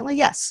teaching currently?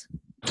 Yes.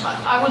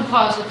 I would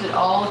posit that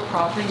all of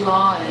property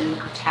law and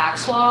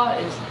tax law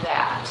is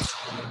that.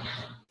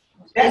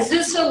 Is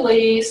this a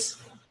lease?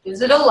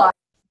 Is it a license?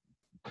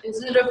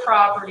 Is it a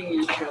property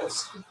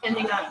interest?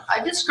 Depending on,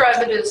 I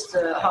describe it as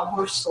the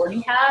horse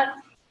sorting hat.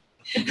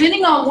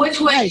 Depending on which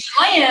way you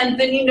land,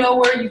 then you know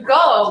where you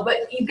go,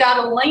 but you've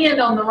got to land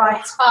on the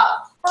right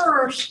spot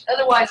first,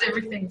 otherwise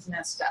everything's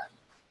messed up.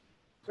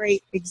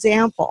 Great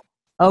example.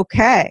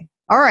 Okay.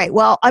 All right.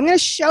 Well, I'm going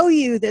to show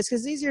you this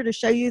because it's easier to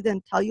show you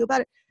than tell you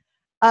about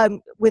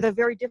it with a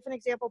very different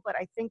example, but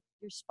I think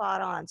you're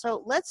spot on.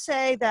 So let's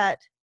say that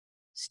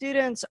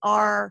students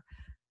are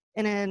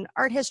in an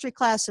art history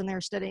class and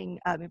they're studying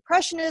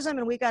Impressionism,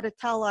 and we got to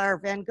tell our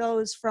Van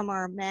Goghs from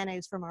our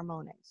Manets from our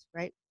Monets,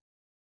 right?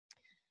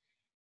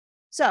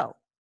 So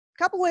a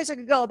couple ways I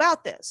could go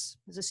about this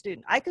as a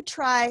student. I could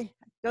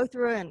go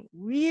through and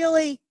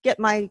really get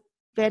my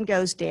Van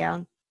Goghs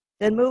down,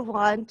 then move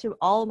on to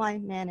all my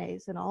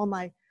Manets and all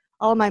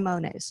my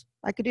Monets.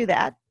 I could do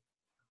that.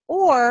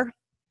 Or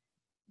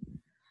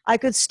I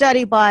could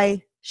study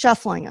by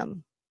shuffling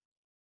them,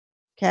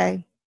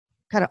 okay?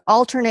 Kind of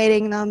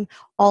alternating them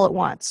all at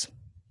once.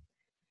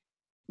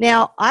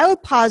 Now, I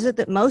would posit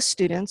that most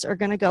students are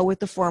going to go with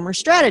the former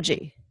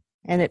strategy,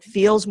 and it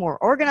feels more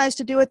organized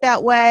to do it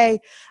that way.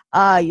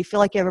 You feel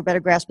like you have a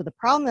better grasp of the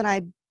problem, and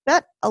I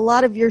bet a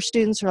lot of your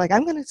students are like,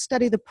 I'm going to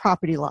study the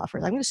property law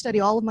first. I'm going to study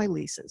all of my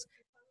leases.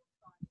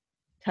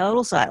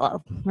 Total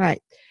silo,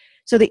 right.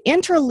 So the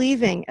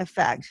interleaving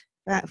effect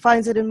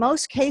finds that in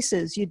most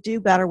cases, you do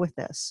better with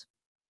this.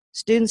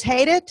 Students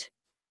hate it,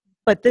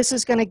 but this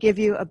is going to give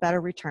you a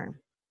better return,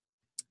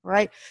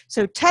 right?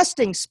 So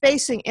testing,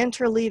 spacing,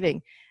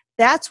 interleaving,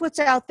 that's what's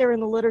out there in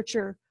the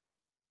literature.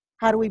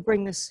 How do we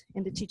bring this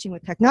into teaching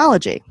with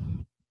technology?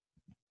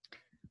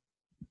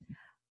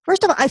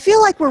 First of all, I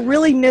feel like we're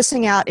really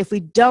missing out if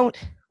we don't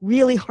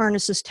really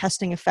harness this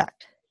testing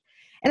effect.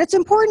 And it's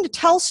important to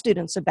tell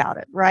students about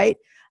it, right?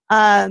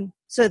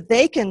 So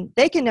they can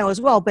know as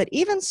well, but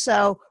even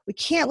so, we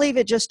can't leave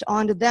it just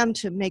onto them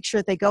to make sure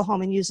that they go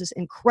home and use this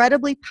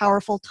incredibly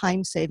powerful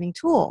time-saving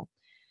tool.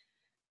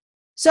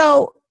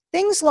 So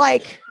things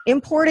like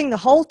importing the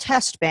whole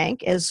test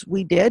bank, as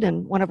we did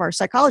in one of our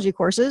psychology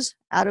courses,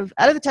 out of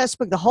the test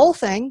book, the whole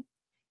thing,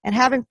 and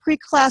having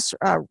pre-class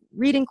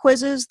reading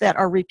quizzes that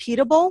are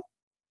repeatable.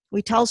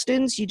 We tell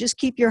students, you just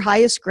keep your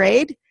highest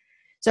grade.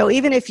 So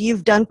even if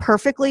you've done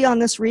perfectly on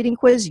this reading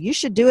quiz, you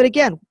should do it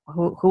again.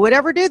 Who would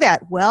ever do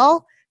that?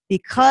 Well,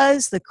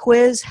 because the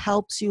quiz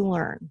helps you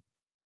learn.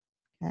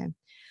 Okay.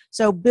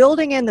 So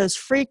building in those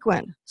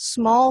frequent,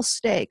 small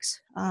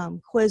stakes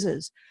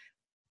quizzes,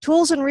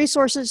 tools and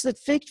resources that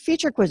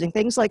feature quizzing,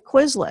 things like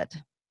Quizlet.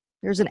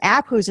 There's an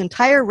app whose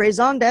entire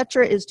raison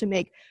d'etre is to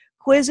make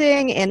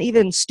quizzing and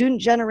even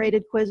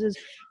student-generated quizzes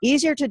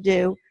easier to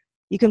do.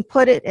 You can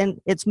put it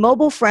in, it's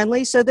mobile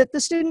friendly so that the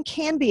student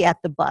can be at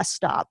the bus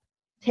stop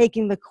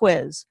taking the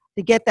quiz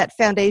to get that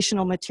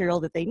foundational material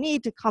that they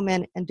need to come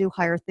in and do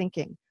higher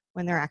thinking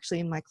when they're actually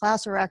in my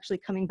class or actually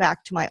coming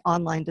back to my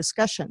online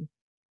discussion.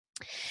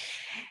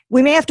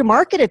 We may have to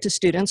market it to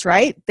students,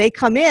 right? They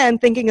come in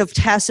thinking of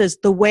tests as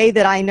the way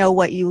that I know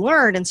what you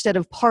learned instead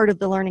of part of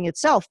the learning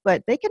itself,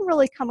 but they can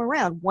really come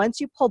around once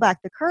you pull back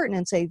the curtain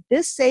and say,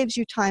 this saves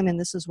you time and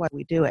this is why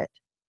we do it.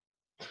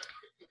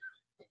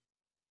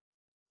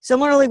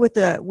 Similarly with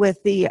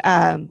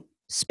the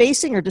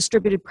spacing or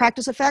distributed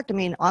practice effect, I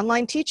mean,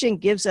 online teaching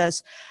gives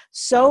us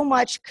so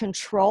much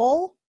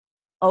control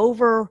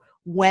over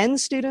when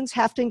students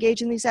have to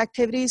engage in these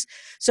activities.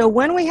 So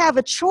when we have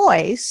a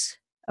choice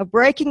of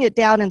breaking it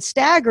down and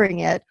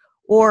staggering it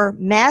or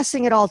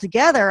massing it all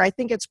together, I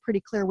think it's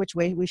pretty clear which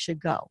way we should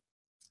go,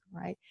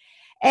 right?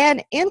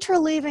 And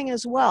interleaving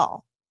as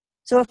well.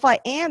 So if I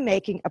am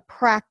making a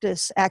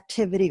practice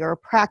activity or a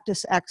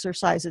practice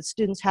exercise that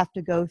students have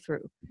to go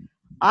through,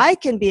 I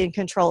can be in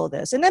control of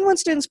this. And then when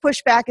students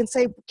push back and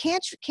say,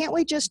 can't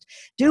we just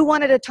do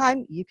one at a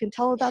time? You can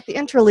tell them about the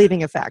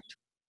interleaving effect.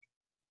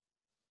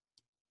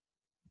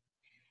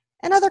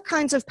 And other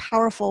kinds of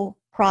powerful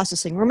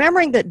processing.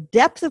 Remembering that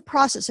depth of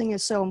processing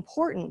is so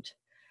important,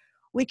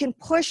 we can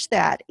push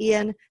that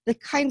in the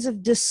kinds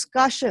of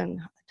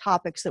discussion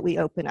topics that we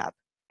open up.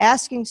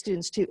 Asking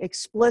students to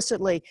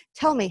explicitly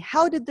tell me,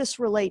 how did this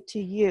relate to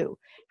you?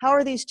 How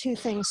are these two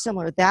things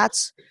similar?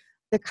 That's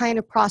the kind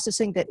of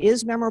processing that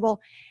is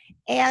memorable,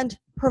 and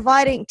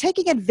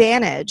taking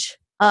advantage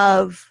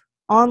of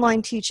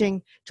online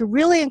teaching to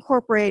really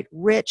incorporate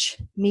rich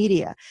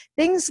media.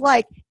 Things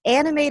like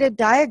animated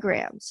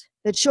diagrams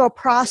that show a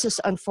process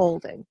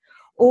unfolding,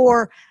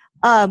 or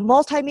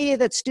multimedia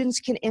that students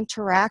can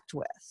interact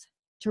with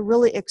to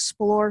really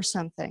explore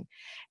something.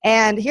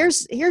 And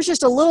here's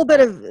just a little bit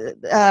of,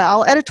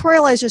 I'll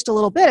editorialize just a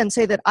little bit and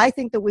say that I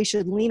think that we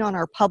should lean on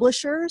our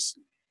publishers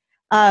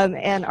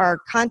and our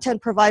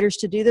content providers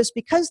to do this,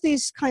 because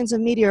these kinds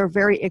of media are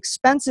very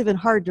expensive and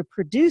hard to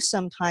produce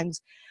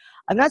sometimes.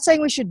 I'm not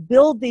saying we should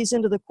build these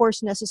into the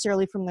course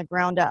necessarily from the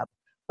ground up,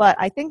 but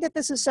I think that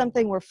this is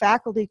something where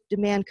faculty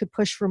demand could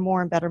push for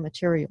more and better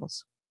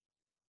materials.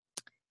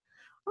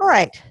 All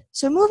right,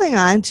 so moving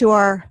on to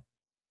our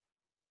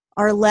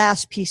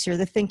last piece here,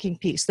 the thinking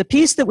piece, the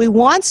piece that we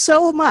want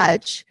so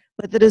much,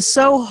 but that is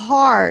so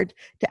hard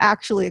to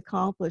actually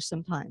accomplish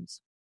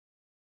sometimes.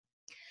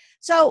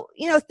 So,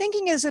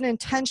 thinking is an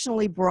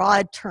intentionally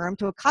broad term.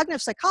 To a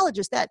cognitive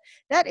psychologist,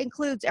 that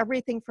includes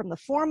everything from the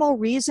formal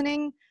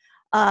reasoning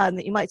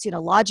that you might see in a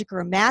logic or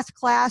a math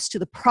class, to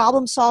the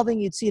problem solving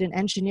you'd see in an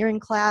engineering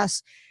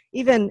class,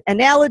 even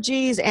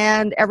analogies,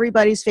 and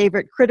everybody's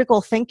favorite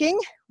critical thinking,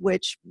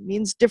 which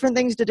means different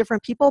things to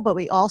different people, but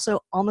we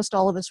also, almost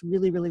all of us,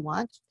 really, really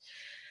want.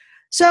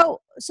 So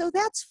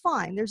that's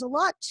fine. There's a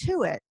lot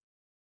to it.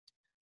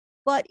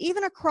 But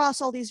even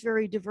across all these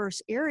very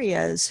diverse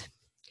areas,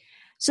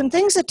 some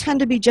things that tend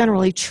to be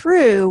generally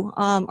true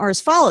are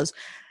as follows.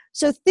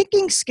 So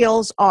thinking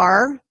skills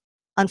are,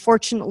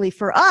 unfortunately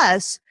for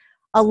us,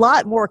 a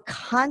lot more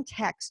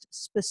context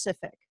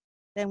specific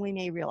than we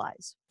may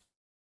realize.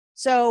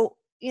 So,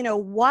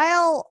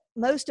 while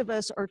most of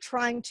us are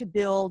trying to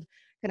build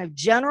kind of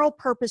general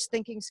purpose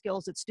thinking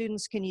skills that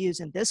students can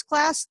use in this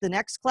class, the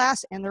next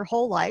class, and their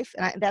whole life,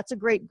 and that's a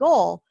great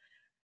goal,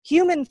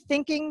 human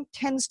thinking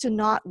tends to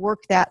not work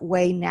that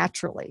way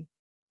naturally.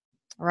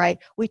 All right?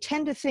 We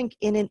tend to think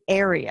in an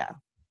area.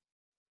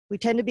 We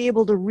tend to be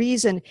able to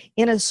reason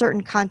in a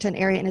certain content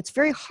area, and it's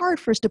very hard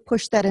for us to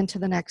push that into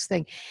the next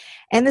thing.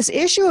 And this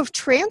issue of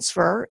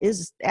transfer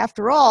is,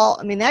 after all,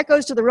 that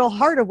goes to the real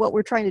heart of what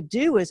we're trying to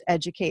do as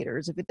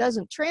educators. If it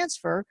doesn't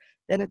transfer,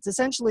 then it's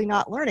essentially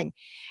not learning.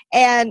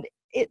 And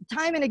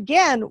time and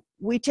again,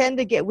 we tend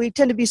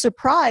to be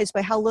surprised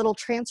by how little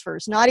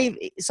transfers,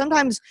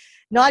 sometimes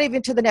not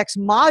even to the next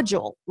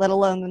module, let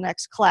alone the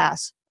next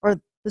class or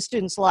the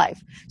student's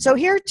life. So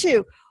here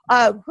too,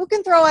 who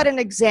can throw out an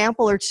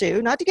example or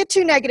two, not to get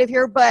too negative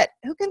here, but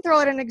who can throw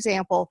out an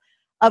example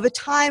of a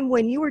time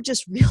when you were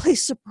just really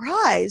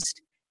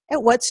surprised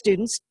at what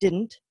students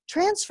didn't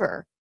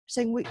transfer?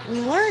 Saying, we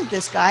learned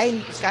this guy,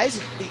 and this guy's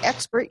the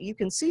expert, you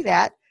can see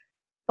that,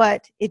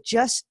 but it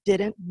just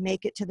didn't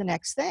make it to the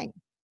next thing.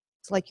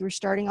 It's like you were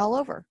starting all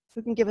over.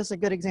 Who can give us a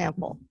good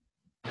example?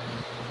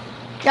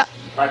 Yeah.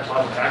 I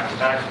taught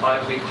back-to-back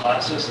 5-week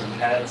classes and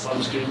had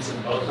some students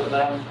in both of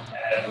them,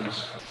 and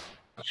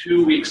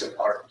 2 weeks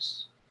apart,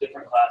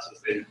 different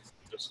classes, they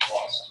just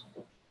lost.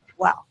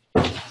 Wow.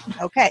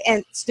 Okay,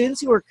 and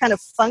students who were kind of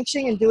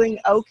functioning and doing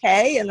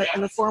okay in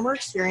the former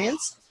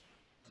experience,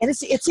 and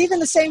it's even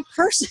the same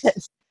person.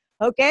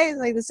 Okay,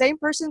 like the same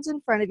person's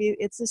in front of you,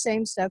 it's the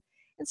same stuff.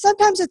 And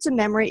sometimes it's a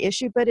memory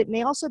issue, but it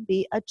may also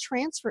be a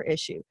transfer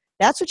issue.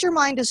 That's what your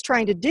mind is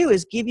trying to do,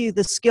 is give you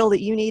the skill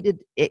that you needed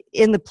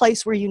in the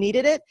place where you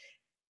needed it,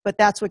 but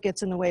that's what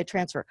gets in the way of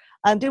transfer.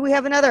 Did we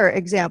have another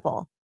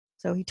example?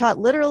 So he taught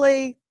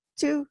literally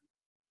two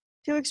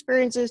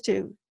experiences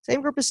to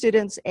same group of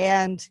students,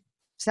 and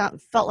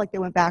felt like they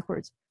went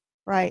backwards,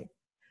 right?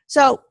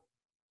 So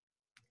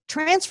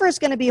transfer is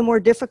going to be a more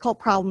difficult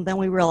problem than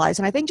we realize.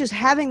 And I think just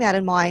having that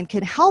in mind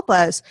can help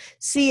us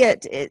see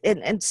it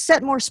and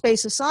set more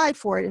space aside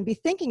for it and be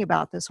thinking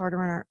about this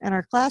harder in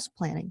our class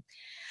planning.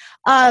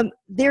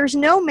 There's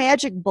no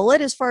magic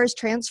bullet as far as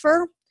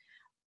transfer,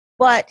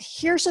 but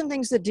here's some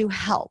things that do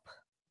help.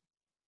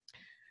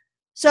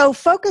 So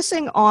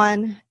focusing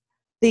on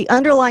the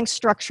underlying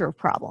structure of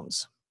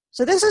problems.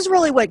 So this is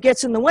really what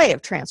gets in the way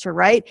of transfer,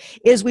 right?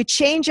 Is we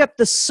change up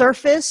the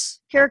surface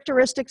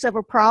characteristics of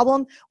a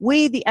problem.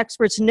 We, the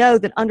experts, know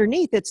that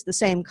underneath it's the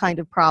same kind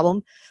of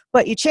problem,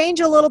 but you change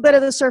a little bit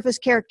of the surface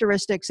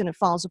characteristics and it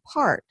falls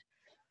apart.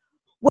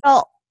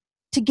 Well,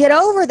 to get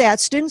over that,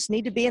 students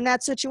need to be in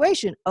that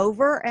situation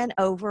over and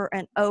over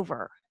and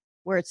over,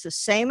 where it's the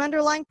same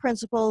underlying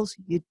principles,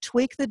 you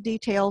tweak the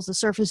details, the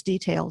surface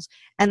details,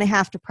 and they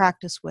have to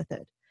practice with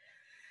it.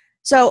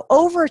 So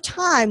over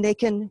time, they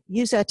can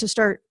use that to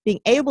start being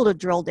able to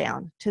drill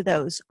down to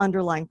those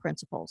underlying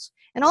principles.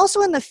 And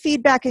also in the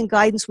feedback and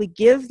guidance we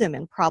give them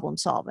in problem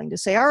solving, to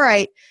say, all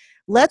right,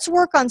 let's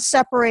work on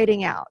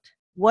separating out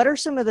what are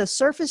some of the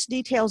surface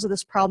details of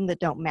this problem that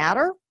don't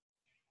matter,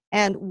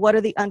 and what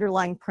are the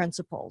underlying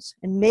principles,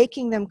 and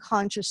making them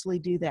consciously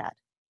do that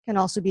can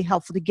also be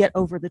helpful to get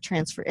over the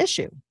transfer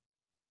issue.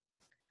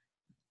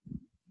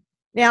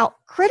 Now,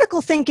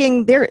 critical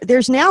thinking,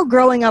 there's now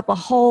growing up a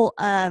whole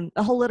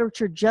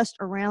literature just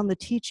around the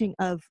teaching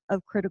of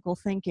critical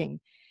thinking.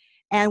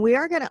 And we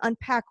are going to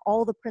unpack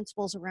all the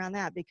principles around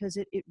that, because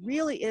it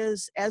really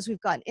is, as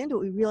we've gotten into it,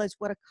 we realize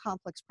what a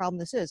complex problem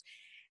this is.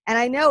 And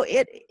I know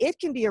it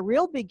can be a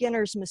real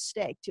beginner's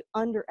mistake to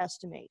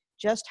underestimate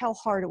just how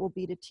hard it will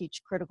be to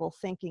teach critical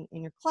thinking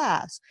in your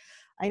class.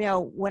 I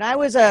know when I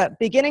was a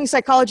beginning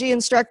psychology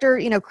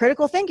instructor,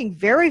 critical thinking,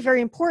 very,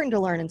 very important to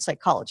learn in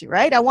psychology,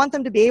 right? I want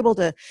them to be able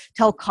to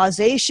tell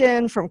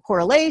causation from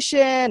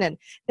correlation and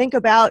think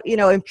about,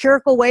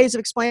 empirical ways of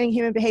explaining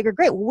human behavior.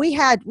 Great. Well, we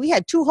had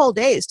 2 whole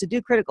days to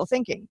do critical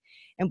thinking.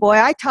 And boy,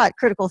 I taught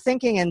critical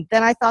thinking, and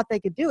then I thought they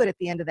could do it at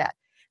the end of that.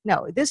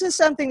 No, this is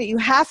something that you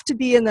have to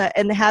be in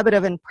the habit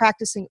of and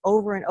practicing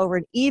over and over,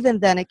 and even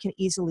then it can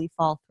easily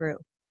fall through.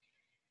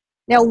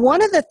 Now,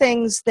 one of the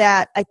things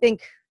that I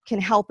think can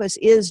help us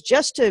is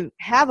just to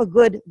have a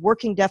good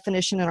working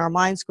definition in our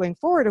minds going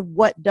forward of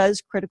what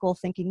does critical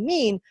thinking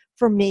mean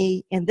for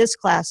me in this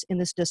class, in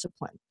this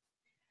discipline.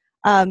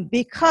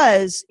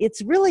 Because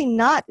it's really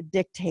not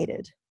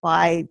dictated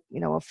by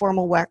a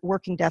formal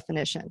working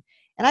definition.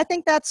 And I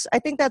think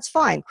that's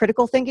fine.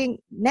 Critical thinking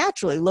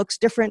naturally looks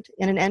different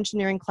in an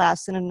engineering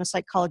class than in a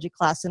psychology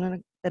class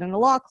than in a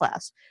law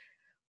class.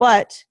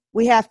 But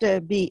we have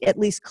to be at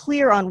least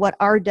clear on what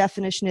our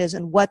definition is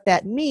and what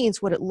that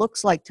means, what it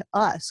looks like to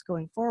us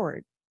going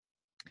forward.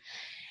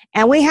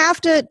 And we have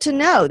to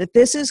know that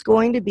this is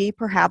going to be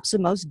perhaps the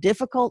most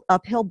difficult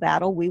uphill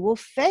battle we will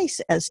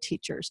face as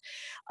teachers.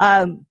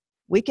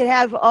 We could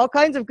have all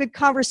kinds of good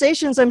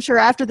conversations, I'm sure,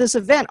 after this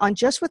event on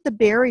just what the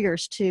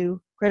barriers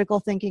to critical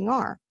thinking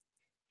are.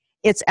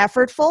 It's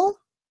effortful.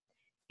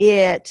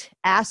 It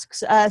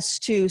asks us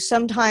to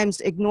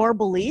sometimes ignore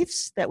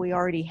beliefs that we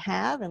already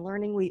have and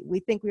learning we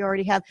think we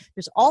already have.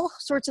 There's all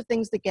sorts of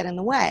things that get in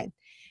the way.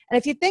 And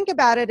if you think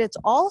about it, it's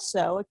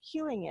also a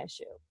cueing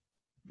issue.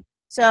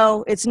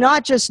 So it's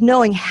not just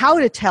knowing how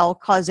to tell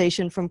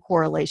causation from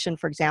correlation,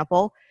 for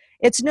example.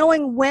 It's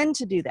knowing when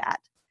to do that.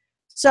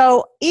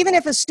 So even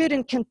if a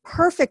student can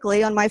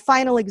perfectly, on my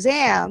final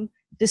exam,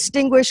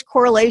 distinguish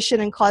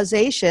correlation and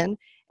causation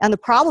and the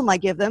problem I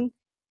give them,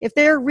 if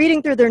they're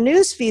reading through their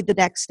news feed the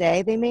next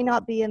day, they may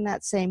not be in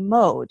that same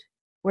mode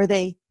where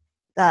they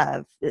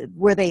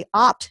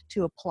opt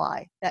to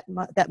apply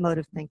that mode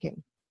of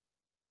thinking.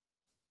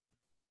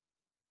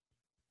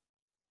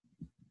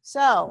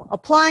 So,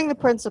 applying the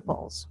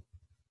principles.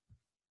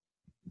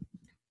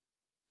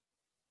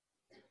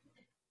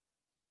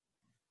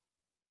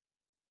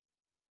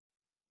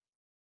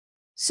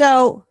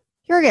 So,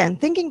 here again,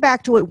 thinking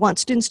back to what we want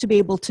students to be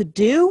able to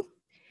do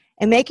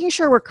and making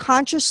sure we're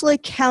consciously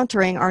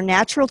countering our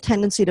natural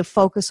tendency to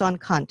focus on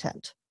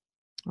content.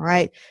 All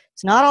right?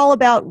 It's not all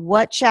about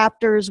what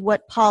chapters,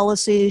 what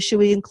policies, should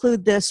we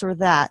include this or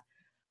that.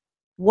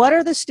 What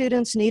are the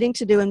students needing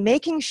to do, and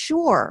making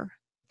sure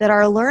that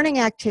our learning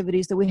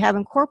activities that we have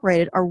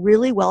incorporated are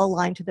really well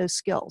aligned to those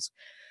skills.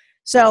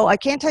 So I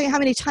can't tell you how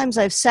many times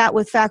I've sat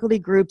with faculty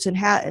groups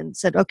and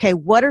said, okay,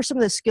 what are some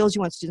of the skills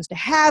you want students to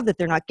have that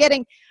they're not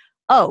getting?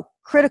 Oh,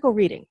 critical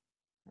reading.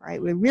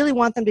 Right? We really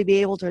want them to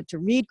be able to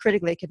read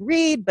critically. They can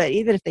read, but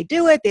even if they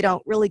do it, they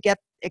don't really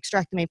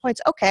extract the main points.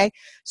 Okay,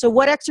 so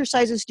what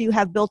exercises do you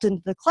have built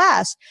into the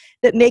class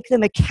that make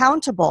them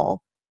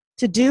accountable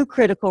to do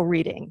critical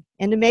reading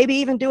and to maybe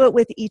even do it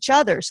with each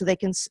other so they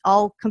can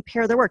all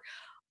compare their work?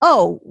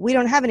 Oh, we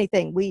don't have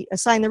anything. We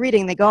assign the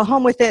reading, they go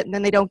home with it, and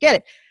then they don't get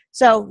it.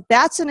 So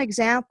that's an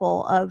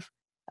example of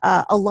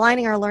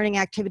aligning our learning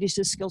activities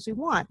to the skills we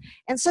want.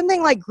 And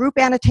something like group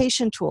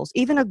annotation tools,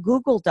 even a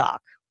Google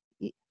Doc,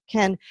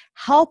 can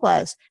help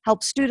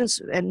students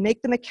and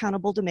make them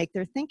accountable to make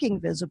their thinking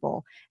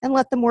visible and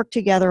let them work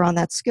together on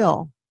that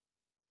skill.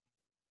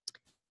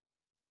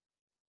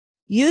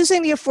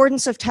 Using the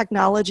affordance of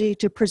technology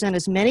to present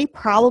as many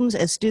problems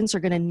as students are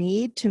going to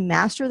need to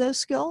master those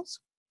skills,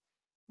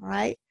 all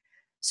right?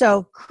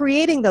 So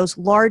creating those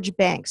large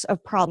banks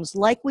of problems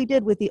like we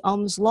did with the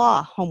Ohm's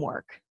Law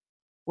homework,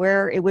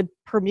 where it would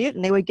permute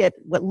and they would get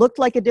what looked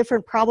like a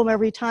different problem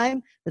every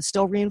time, but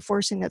still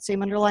reinforcing that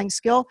same underlying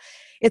skill.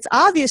 It's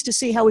obvious to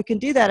see how we can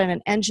do that in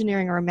an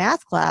engineering or a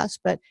math class,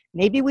 but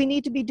maybe we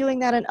need to be doing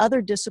that in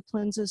other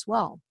disciplines as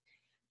well.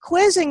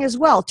 Quizzing as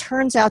well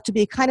turns out to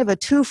be kind of a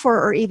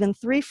two-fer or even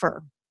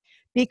three-fer,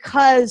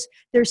 because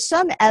there's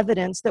some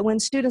evidence that when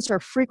students are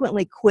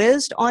frequently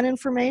quizzed on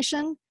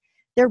information,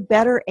 they're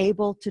better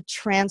able to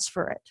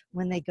transfer it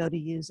when they go to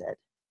use it.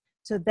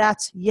 So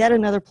that's yet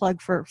another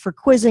plug for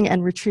quizzing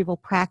and retrieval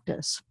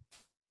practice.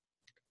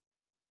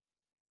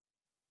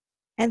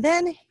 And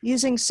then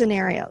using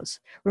scenarios.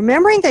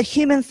 Remembering that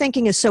human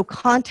thinking is so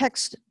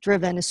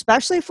context-driven,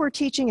 especially if we're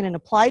teaching in an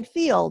applied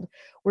field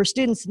where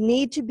students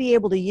need to be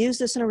able to use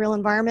this in a real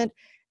environment,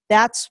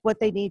 that's what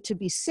they need to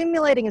be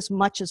simulating as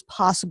much as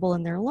possible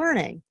in their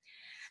learning.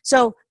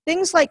 So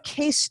things like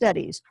case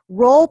studies,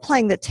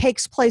 role-playing that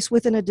takes place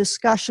within a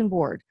discussion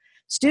board.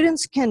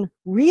 Students can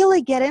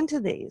really get into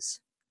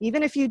these.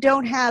 Even if you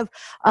don't have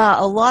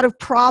a lot of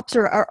props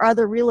or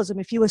other realism,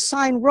 if you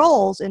assign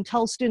roles and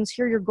tell students,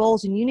 here are your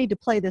goals and you need to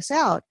play this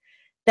out,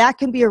 that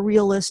can be a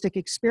realistic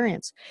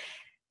experience.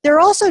 There are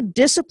also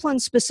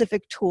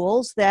discipline-specific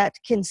tools that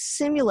can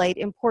simulate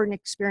important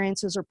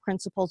experiences or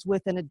principles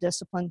within a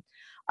discipline.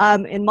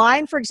 In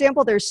mine, for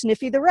example, there's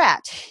Sniffy the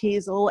rat.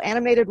 He's a little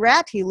animated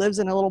rat. He lives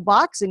in a little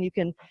box, and you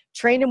can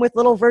train him with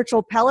little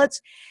virtual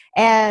pellets.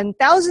 And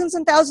thousands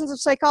of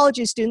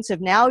psychology students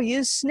have now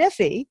used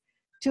Sniffy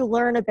to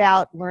learn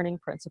about learning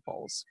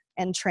principles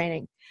and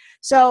training.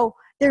 So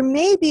there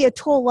may be a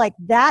tool like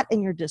that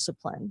in your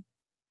discipline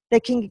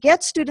that can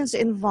get students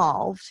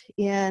involved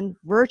in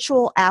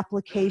virtual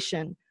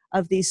application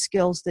of these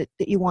skills that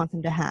you want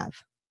them to have.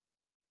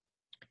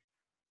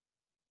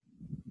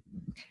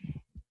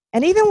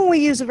 And even when we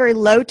use a very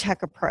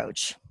low-tech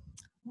approach,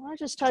 I'll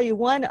just tell you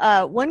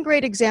one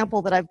great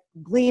example that I've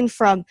gleaned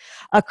from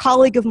a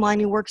colleague of mine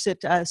who works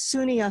at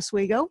SUNY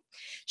Oswego.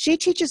 She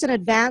teaches an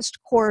advanced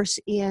course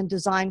in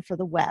design for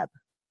the web.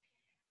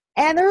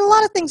 And there are a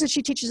lot of things that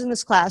she teaches in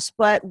this class,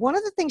 but one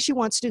of the things she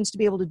wants students to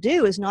be able to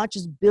do is not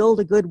just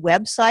build a good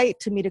website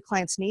to meet a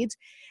client's needs.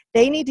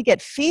 They need to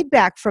get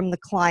feedback from the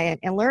client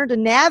and learn to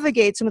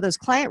navigate some of those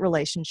client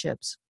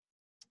relationships.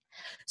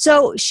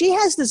 So she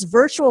has this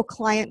virtual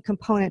client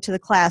component to the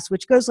class,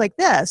 which goes like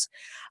this.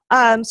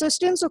 So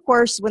students, of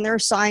course, when they're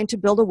assigned to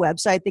build a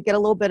website, they get a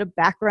little bit of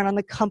background on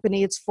the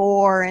company it's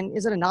for, and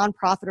is it a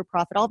nonprofit or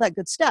profit, all that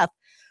good stuff.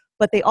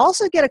 But they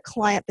also get a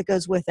client that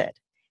goes with it.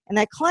 And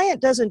that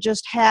client doesn't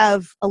just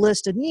have a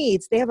list of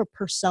needs, they have a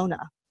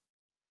persona.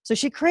 So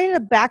she created a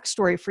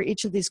backstory for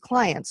each of these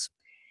clients.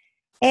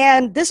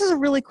 And this is a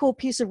really cool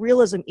piece of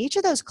realism. Each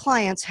of those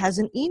clients has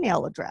an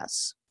email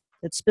address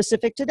that's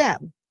specific to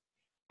them.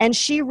 And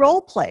she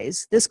role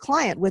plays this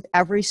client with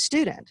every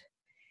student.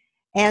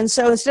 And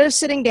so instead of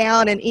sitting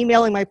down and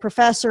emailing my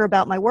professor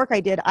about my work I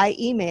did, I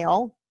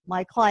email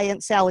my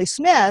client, Sally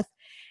Smith.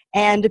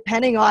 And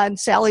depending on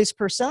Sally's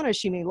persona,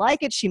 she may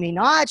like it, she may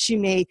not, she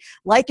may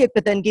like it,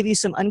 but then give you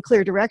some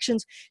unclear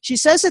directions. She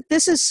says that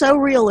this is so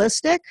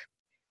realistic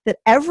that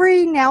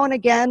every now and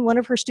again, one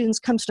of her students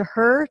comes to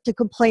her to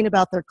complain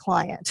about their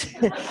client.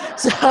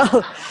 So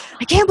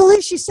I can't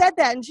believe she said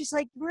that. And she's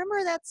like,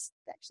 remember, that's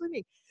actually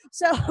me.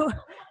 So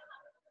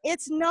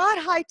it's not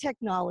high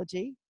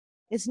technology.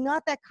 It's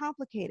not that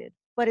complicated,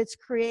 but it's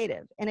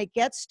creative. And it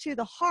gets to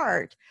the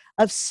heart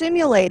of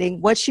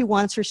simulating what she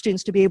wants her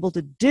students to be able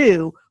to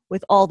do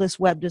with all this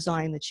web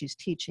design that she's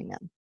teaching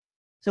them.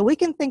 So we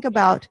can think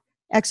about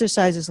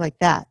exercises like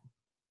that.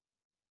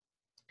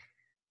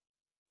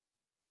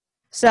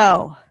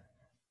 So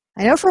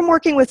I know from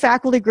working with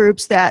faculty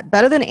groups that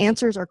better than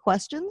answers are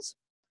questions.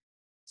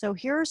 So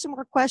here are some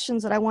more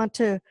questions that I want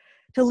to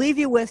leave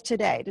you with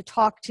today, to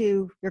talk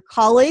to your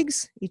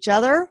colleagues, each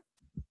other,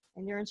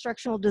 and your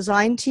instructional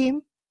design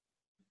team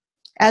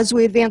as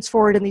we advance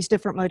forward in these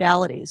different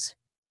modalities.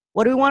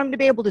 What do we want them to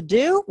be able to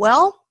do?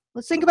 Well,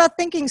 let's think about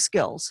thinking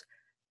skills.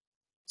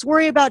 Let's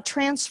worry about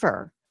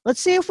transfer.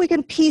 Let's see if we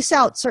can piece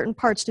out certain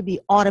parts to be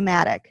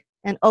automatic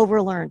and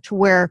overlearn to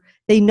where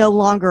they no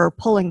longer are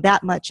pulling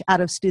that much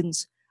out of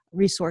students'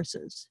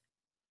 resources.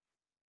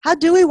 How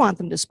do we want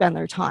them to spend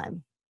their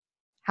time?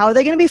 How are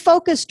they going to be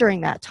focused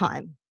during that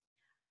time?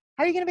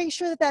 How are you going to make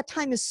sure that that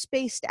time is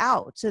spaced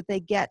out so that they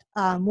get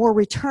more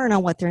return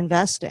on what they're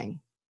investing?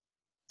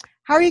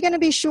 How are you going to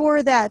be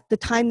sure that the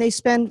time they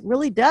spend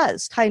really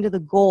does tie into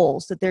the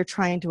goals that they're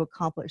trying to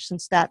accomplish,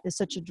 since that is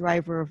such a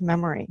driver of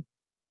memory?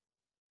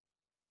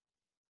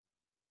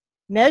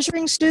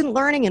 Measuring student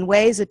learning in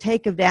ways that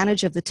take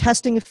advantage of the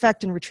testing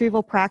effect and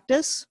retrieval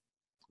practice,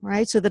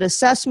 right? So that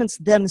assessments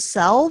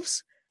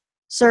themselves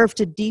serve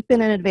to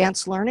deepen and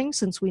advance learning,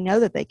 since we know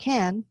that they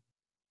can.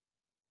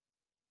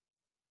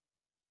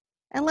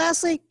 And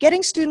lastly,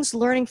 getting students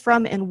learning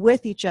from and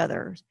with each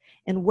other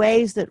in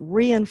ways that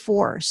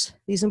reinforce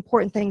these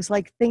important things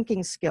like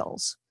thinking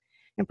skills.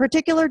 In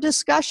particular,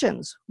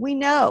 discussions. We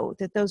know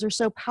that those are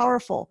so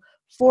powerful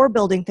for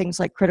building things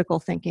like critical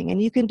thinking,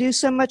 and you can do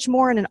so much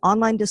more in an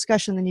online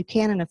discussion than you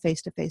can in a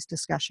face-to-face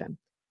discussion.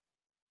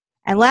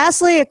 And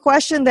lastly, a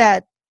question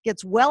that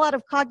gets well out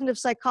of cognitive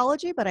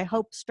psychology, but I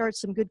hope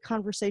starts some good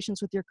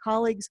conversations with your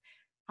colleagues.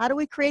 How do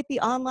we create the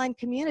online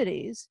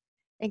communities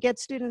and get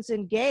students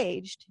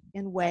engaged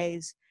in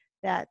ways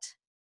that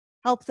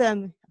help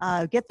them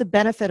get the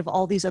benefit of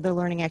all these other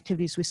learning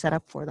activities we set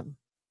up for them?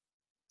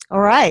 All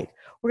right,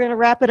 we're going to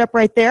wrap it up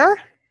right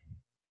there.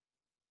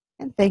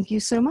 And thank you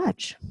so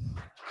much.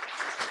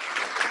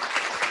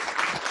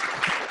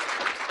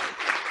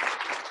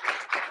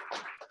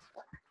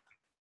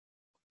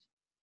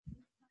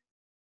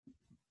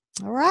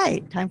 All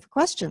right, time for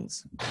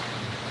questions.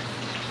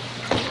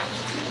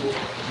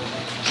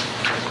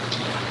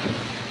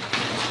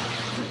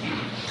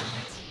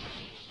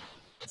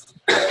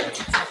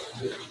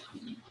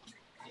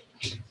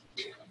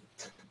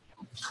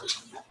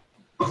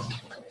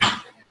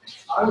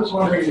 I was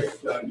wondering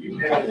if you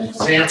had an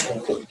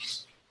example,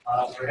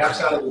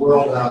 perhaps out of the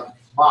world of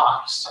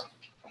mocks,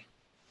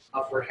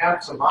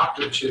 perhaps a mock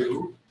or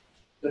two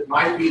that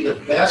might be the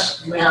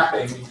best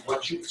mapping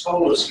what you've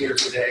told us here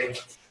today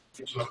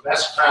into a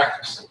best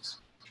practices.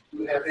 Do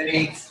you have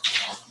any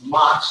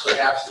mocks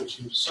perhaps that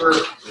you've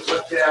served,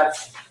 looked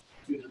at,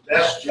 do the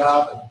best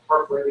job in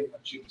incorporating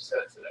what you said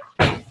today.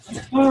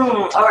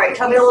 All right,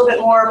 tell me a little bit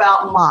more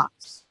about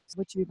mocks.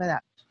 What do you mean by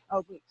that?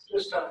 Oh, please.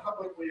 Just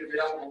publicly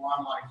available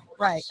online courses.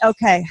 Right.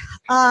 Okay.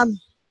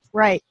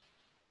 Right.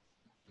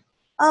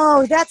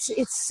 Oh,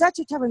 it's such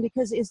a tough one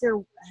because is there,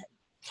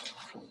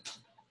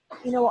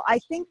 I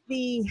think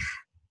the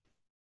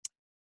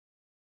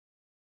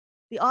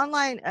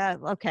online,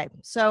 okay,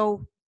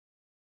 so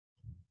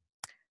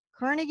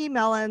Carnegie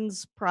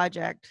Mellon's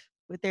project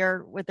with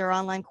their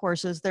online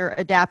courses, their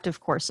adaptive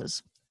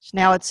courses,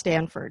 now at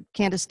Stanford,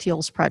 Candace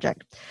Thiel's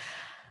project.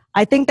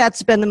 I think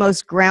that's been the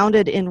most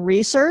grounded in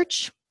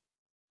research.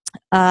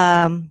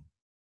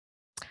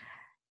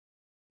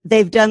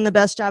 They've done the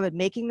best job at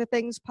making the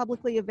things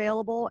publicly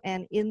available,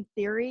 and in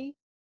theory,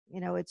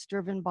 it's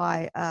driven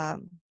by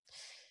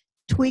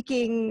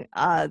tweaking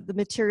the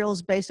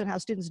materials based on how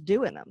students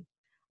do in them.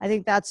 I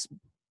think that's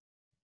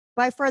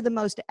by far the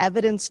most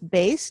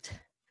evidence-based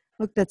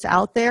book that's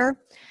out there.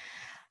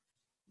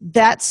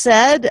 That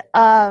said,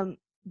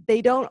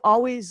 they don't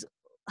always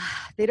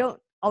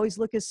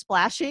look as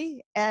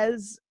splashy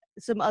as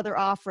some other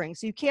offerings.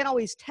 So you can't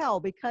always tell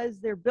because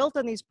they're built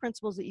on these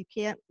principles that you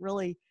can't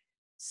really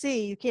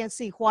see. You can't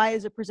see why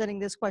is it presenting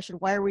this question?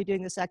 Why are we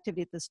doing this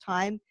activity at this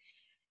time?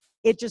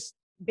 It just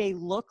may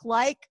look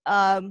like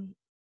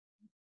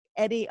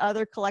any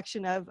other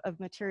collection of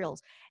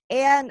materials.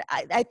 And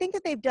I think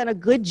that they've done a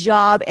good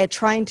job at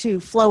trying to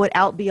flow it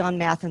out beyond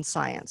math and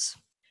science.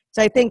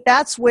 So I think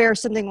that's where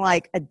something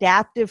like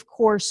adaptive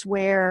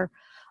courseware,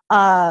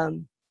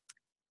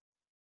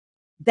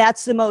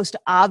 that's the most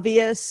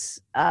obvious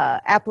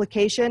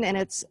application, and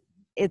it's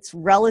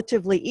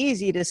relatively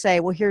easy to say,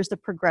 well, here's the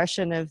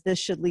progression of this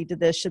should lead to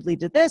this, should lead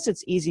to this.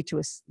 It's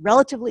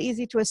relatively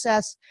easy to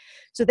assess.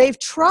 So they've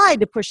tried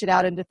to push it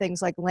out into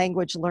things like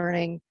language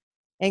learning,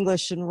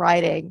 English and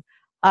writing.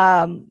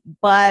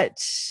 But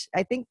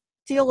I think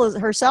Thiel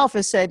herself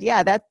has said,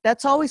 yeah,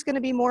 that's always going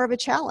to be more of a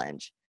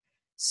challenge.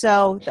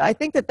 So I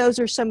think that those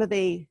are some of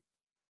the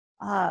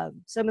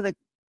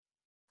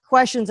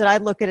questions that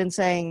I'd look at and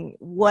saying,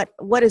 what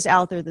is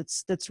out there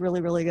that's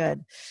really, really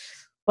good.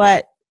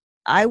 But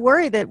I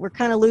worry that we're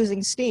kind of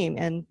losing steam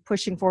and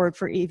pushing forward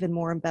for even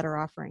more and better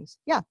offerings.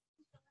 Yeah,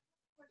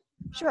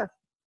 sure.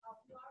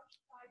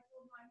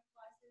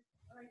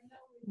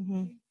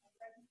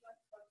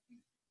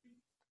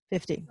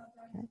 50.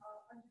 Okay.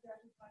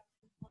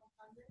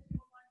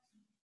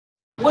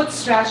 What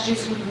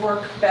strategies would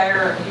work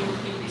better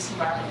in these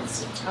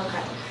environments?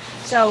 Okay.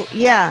 So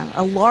yeah,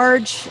 a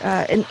large,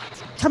 and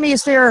tell me,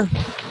 what's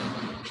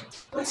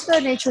the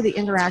nature of the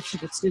interaction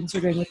that students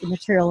are doing with the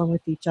material and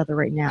with each other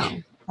right now?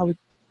 How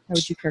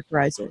would you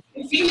characterize it?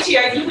 In FIMTI,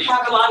 I do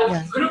have a lot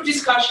of group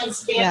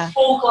discussions and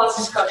whole class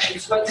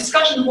discussions, but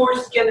discussion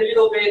boards get a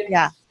little bit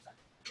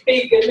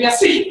big and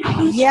messy.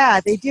 Yeah,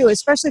 they do,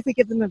 especially if we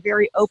give them a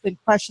very open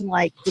question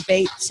like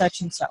debate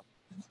such and so.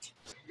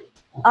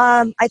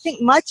 I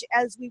think much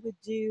as we would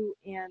do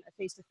in a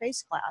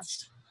face-to-face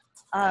class,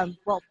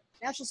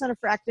 National Center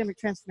for Academic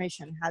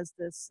Transformation has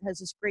this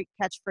great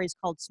catchphrase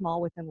called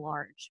small within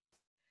large.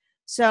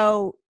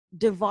 So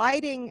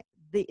dividing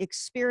the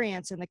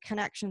experience and the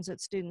connections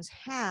that students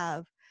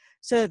have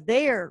so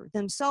they're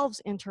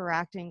themselves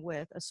interacting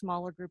with a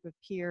smaller group of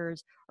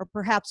peers or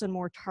perhaps on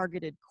more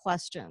targeted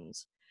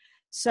questions.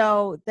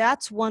 So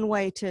that's one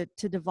way to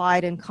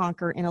divide and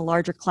conquer in a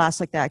larger class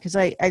like that. Because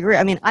I agree.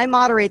 I mean, I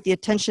moderate the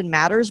Attention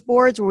Matters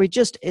boards where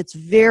it's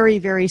very,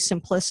 very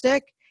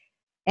simplistic.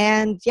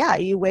 And yeah,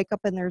 you wake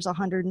up and there's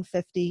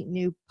 150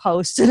 new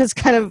posts and it's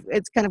kind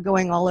of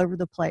going all over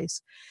the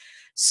place.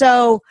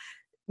 So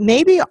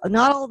maybe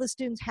not all the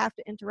students have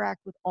to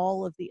interact with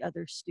all of the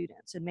other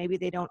students, and maybe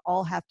they don't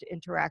all have to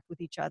interact with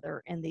each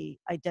other in the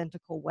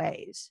identical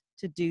ways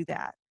to do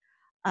that.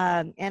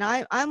 And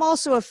I'm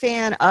also a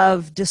fan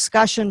of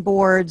discussion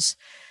boards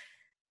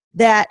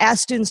that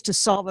ask students to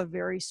solve a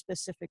very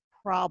specific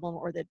problem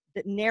or that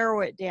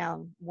narrow it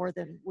down more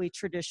than we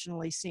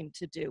traditionally seem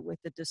to do with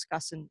the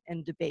discuss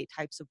and debate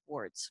types of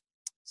boards.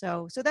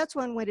 So that's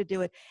one way to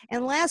do it.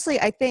 And lastly,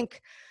 I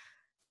think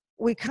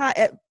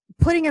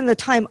putting in the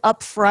time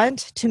up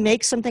front to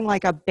make something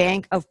like a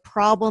bank of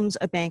problems,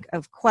 a bank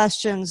of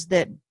questions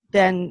that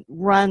then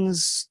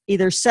runs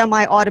either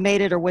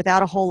semi-automated or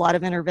without a whole lot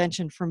of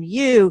intervention from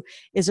you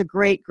is a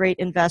great, great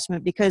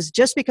investment, because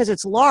just because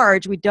it's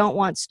large, we don't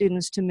want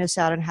students to miss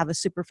out and have a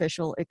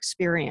superficial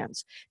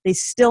experience. They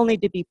still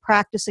need to be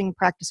practicing,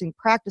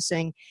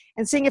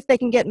 and seeing if they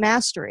can get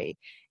mastery.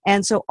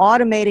 And so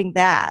automating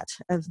that,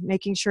 of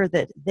making sure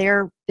that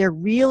they're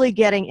really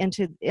getting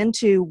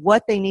into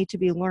what they need to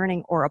be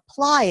learning or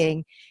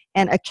applying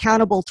and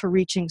accountable to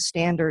reaching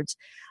standards.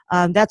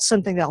 That's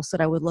something else that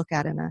I would look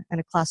at in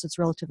a class that's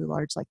relatively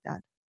large like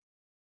that.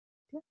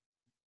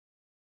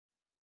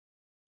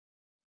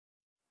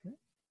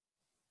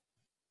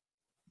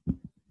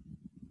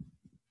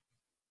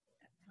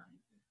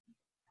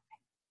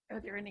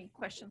 Are there any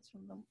questions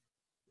from them?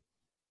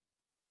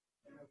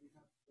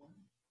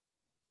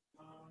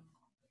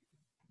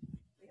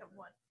 We have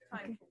one.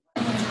 Time.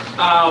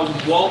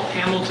 Walt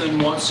Hamilton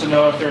wants to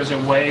know if there's a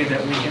way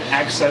that we can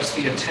access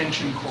the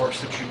attention course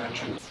that you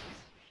mentioned.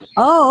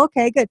 Oh,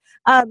 okay, good.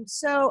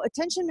 So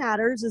Attention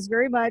Matters is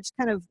very much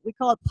kind of, we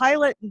call it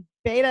pilot and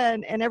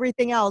beta and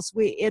everything else.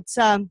 But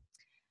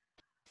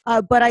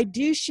I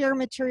do share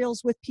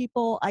materials with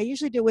people. I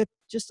usually do with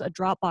just a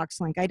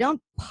Dropbox link. I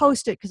don't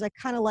post it because I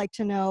kind of like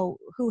to know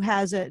who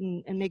has it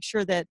and make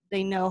sure that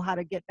they know how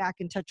to get back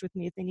in touch with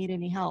me if they need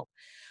any help.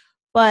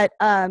 But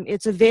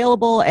it's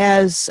available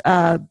as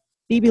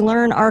BB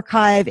Learn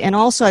archive, and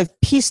also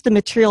I've pieced the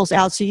materials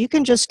out so you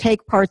can just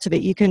take parts of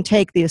it. You can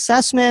take the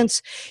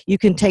assessments, you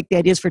can take the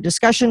ideas for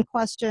discussion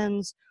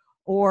questions,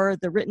 or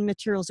the written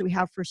materials that we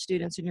have for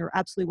students, and you're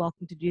absolutely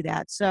welcome to do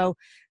that. So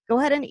go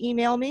ahead and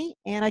email me,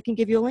 and I can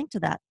give you a link to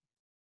that.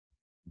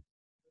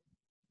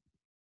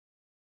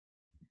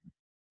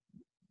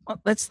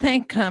 Well, let's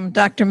thank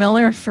Dr.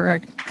 Miller for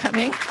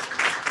coming.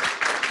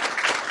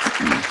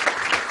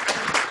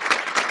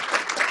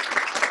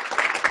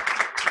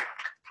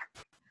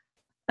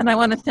 And I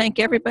want to thank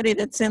everybody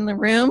that's in the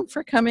room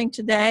for coming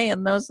today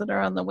and those that are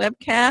on the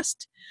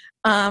webcast.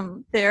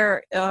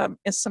 There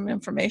is some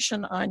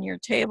information on your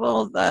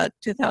table. The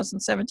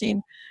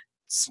 2017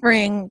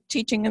 Spring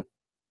Teaching and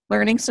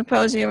Learning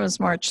Symposium is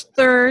March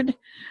 3rd.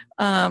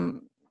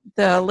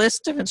 The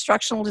list of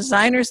instructional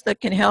designers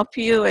that can help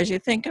you as you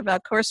think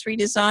about course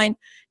redesign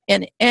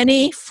in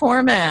any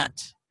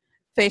format,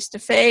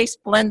 face-to-face,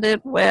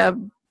 blended,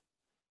 web,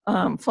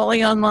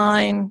 fully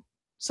online,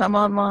 some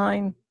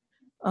online,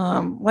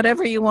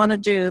 whatever you want to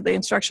do, the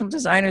instructional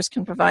designers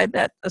can provide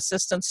that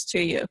assistance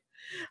to you.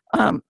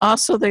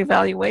 Also, the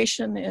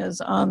evaluation is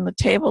on the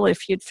table.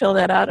 If you'd fill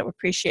that out, I would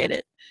appreciate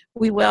it.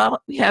 We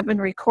have been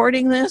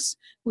recording this.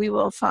 We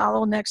will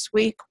follow next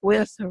week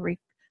with a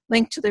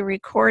link to the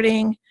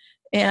recording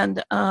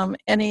and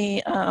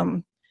any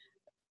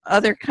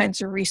other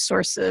kinds of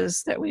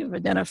resources that we've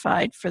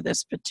identified for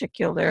this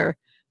particular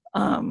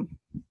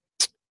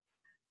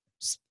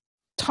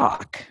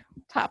topic.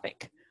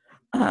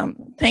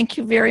 Thank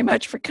you very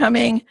much for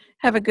coming.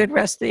 Have a good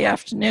rest of the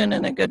afternoon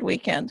and a good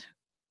weekend.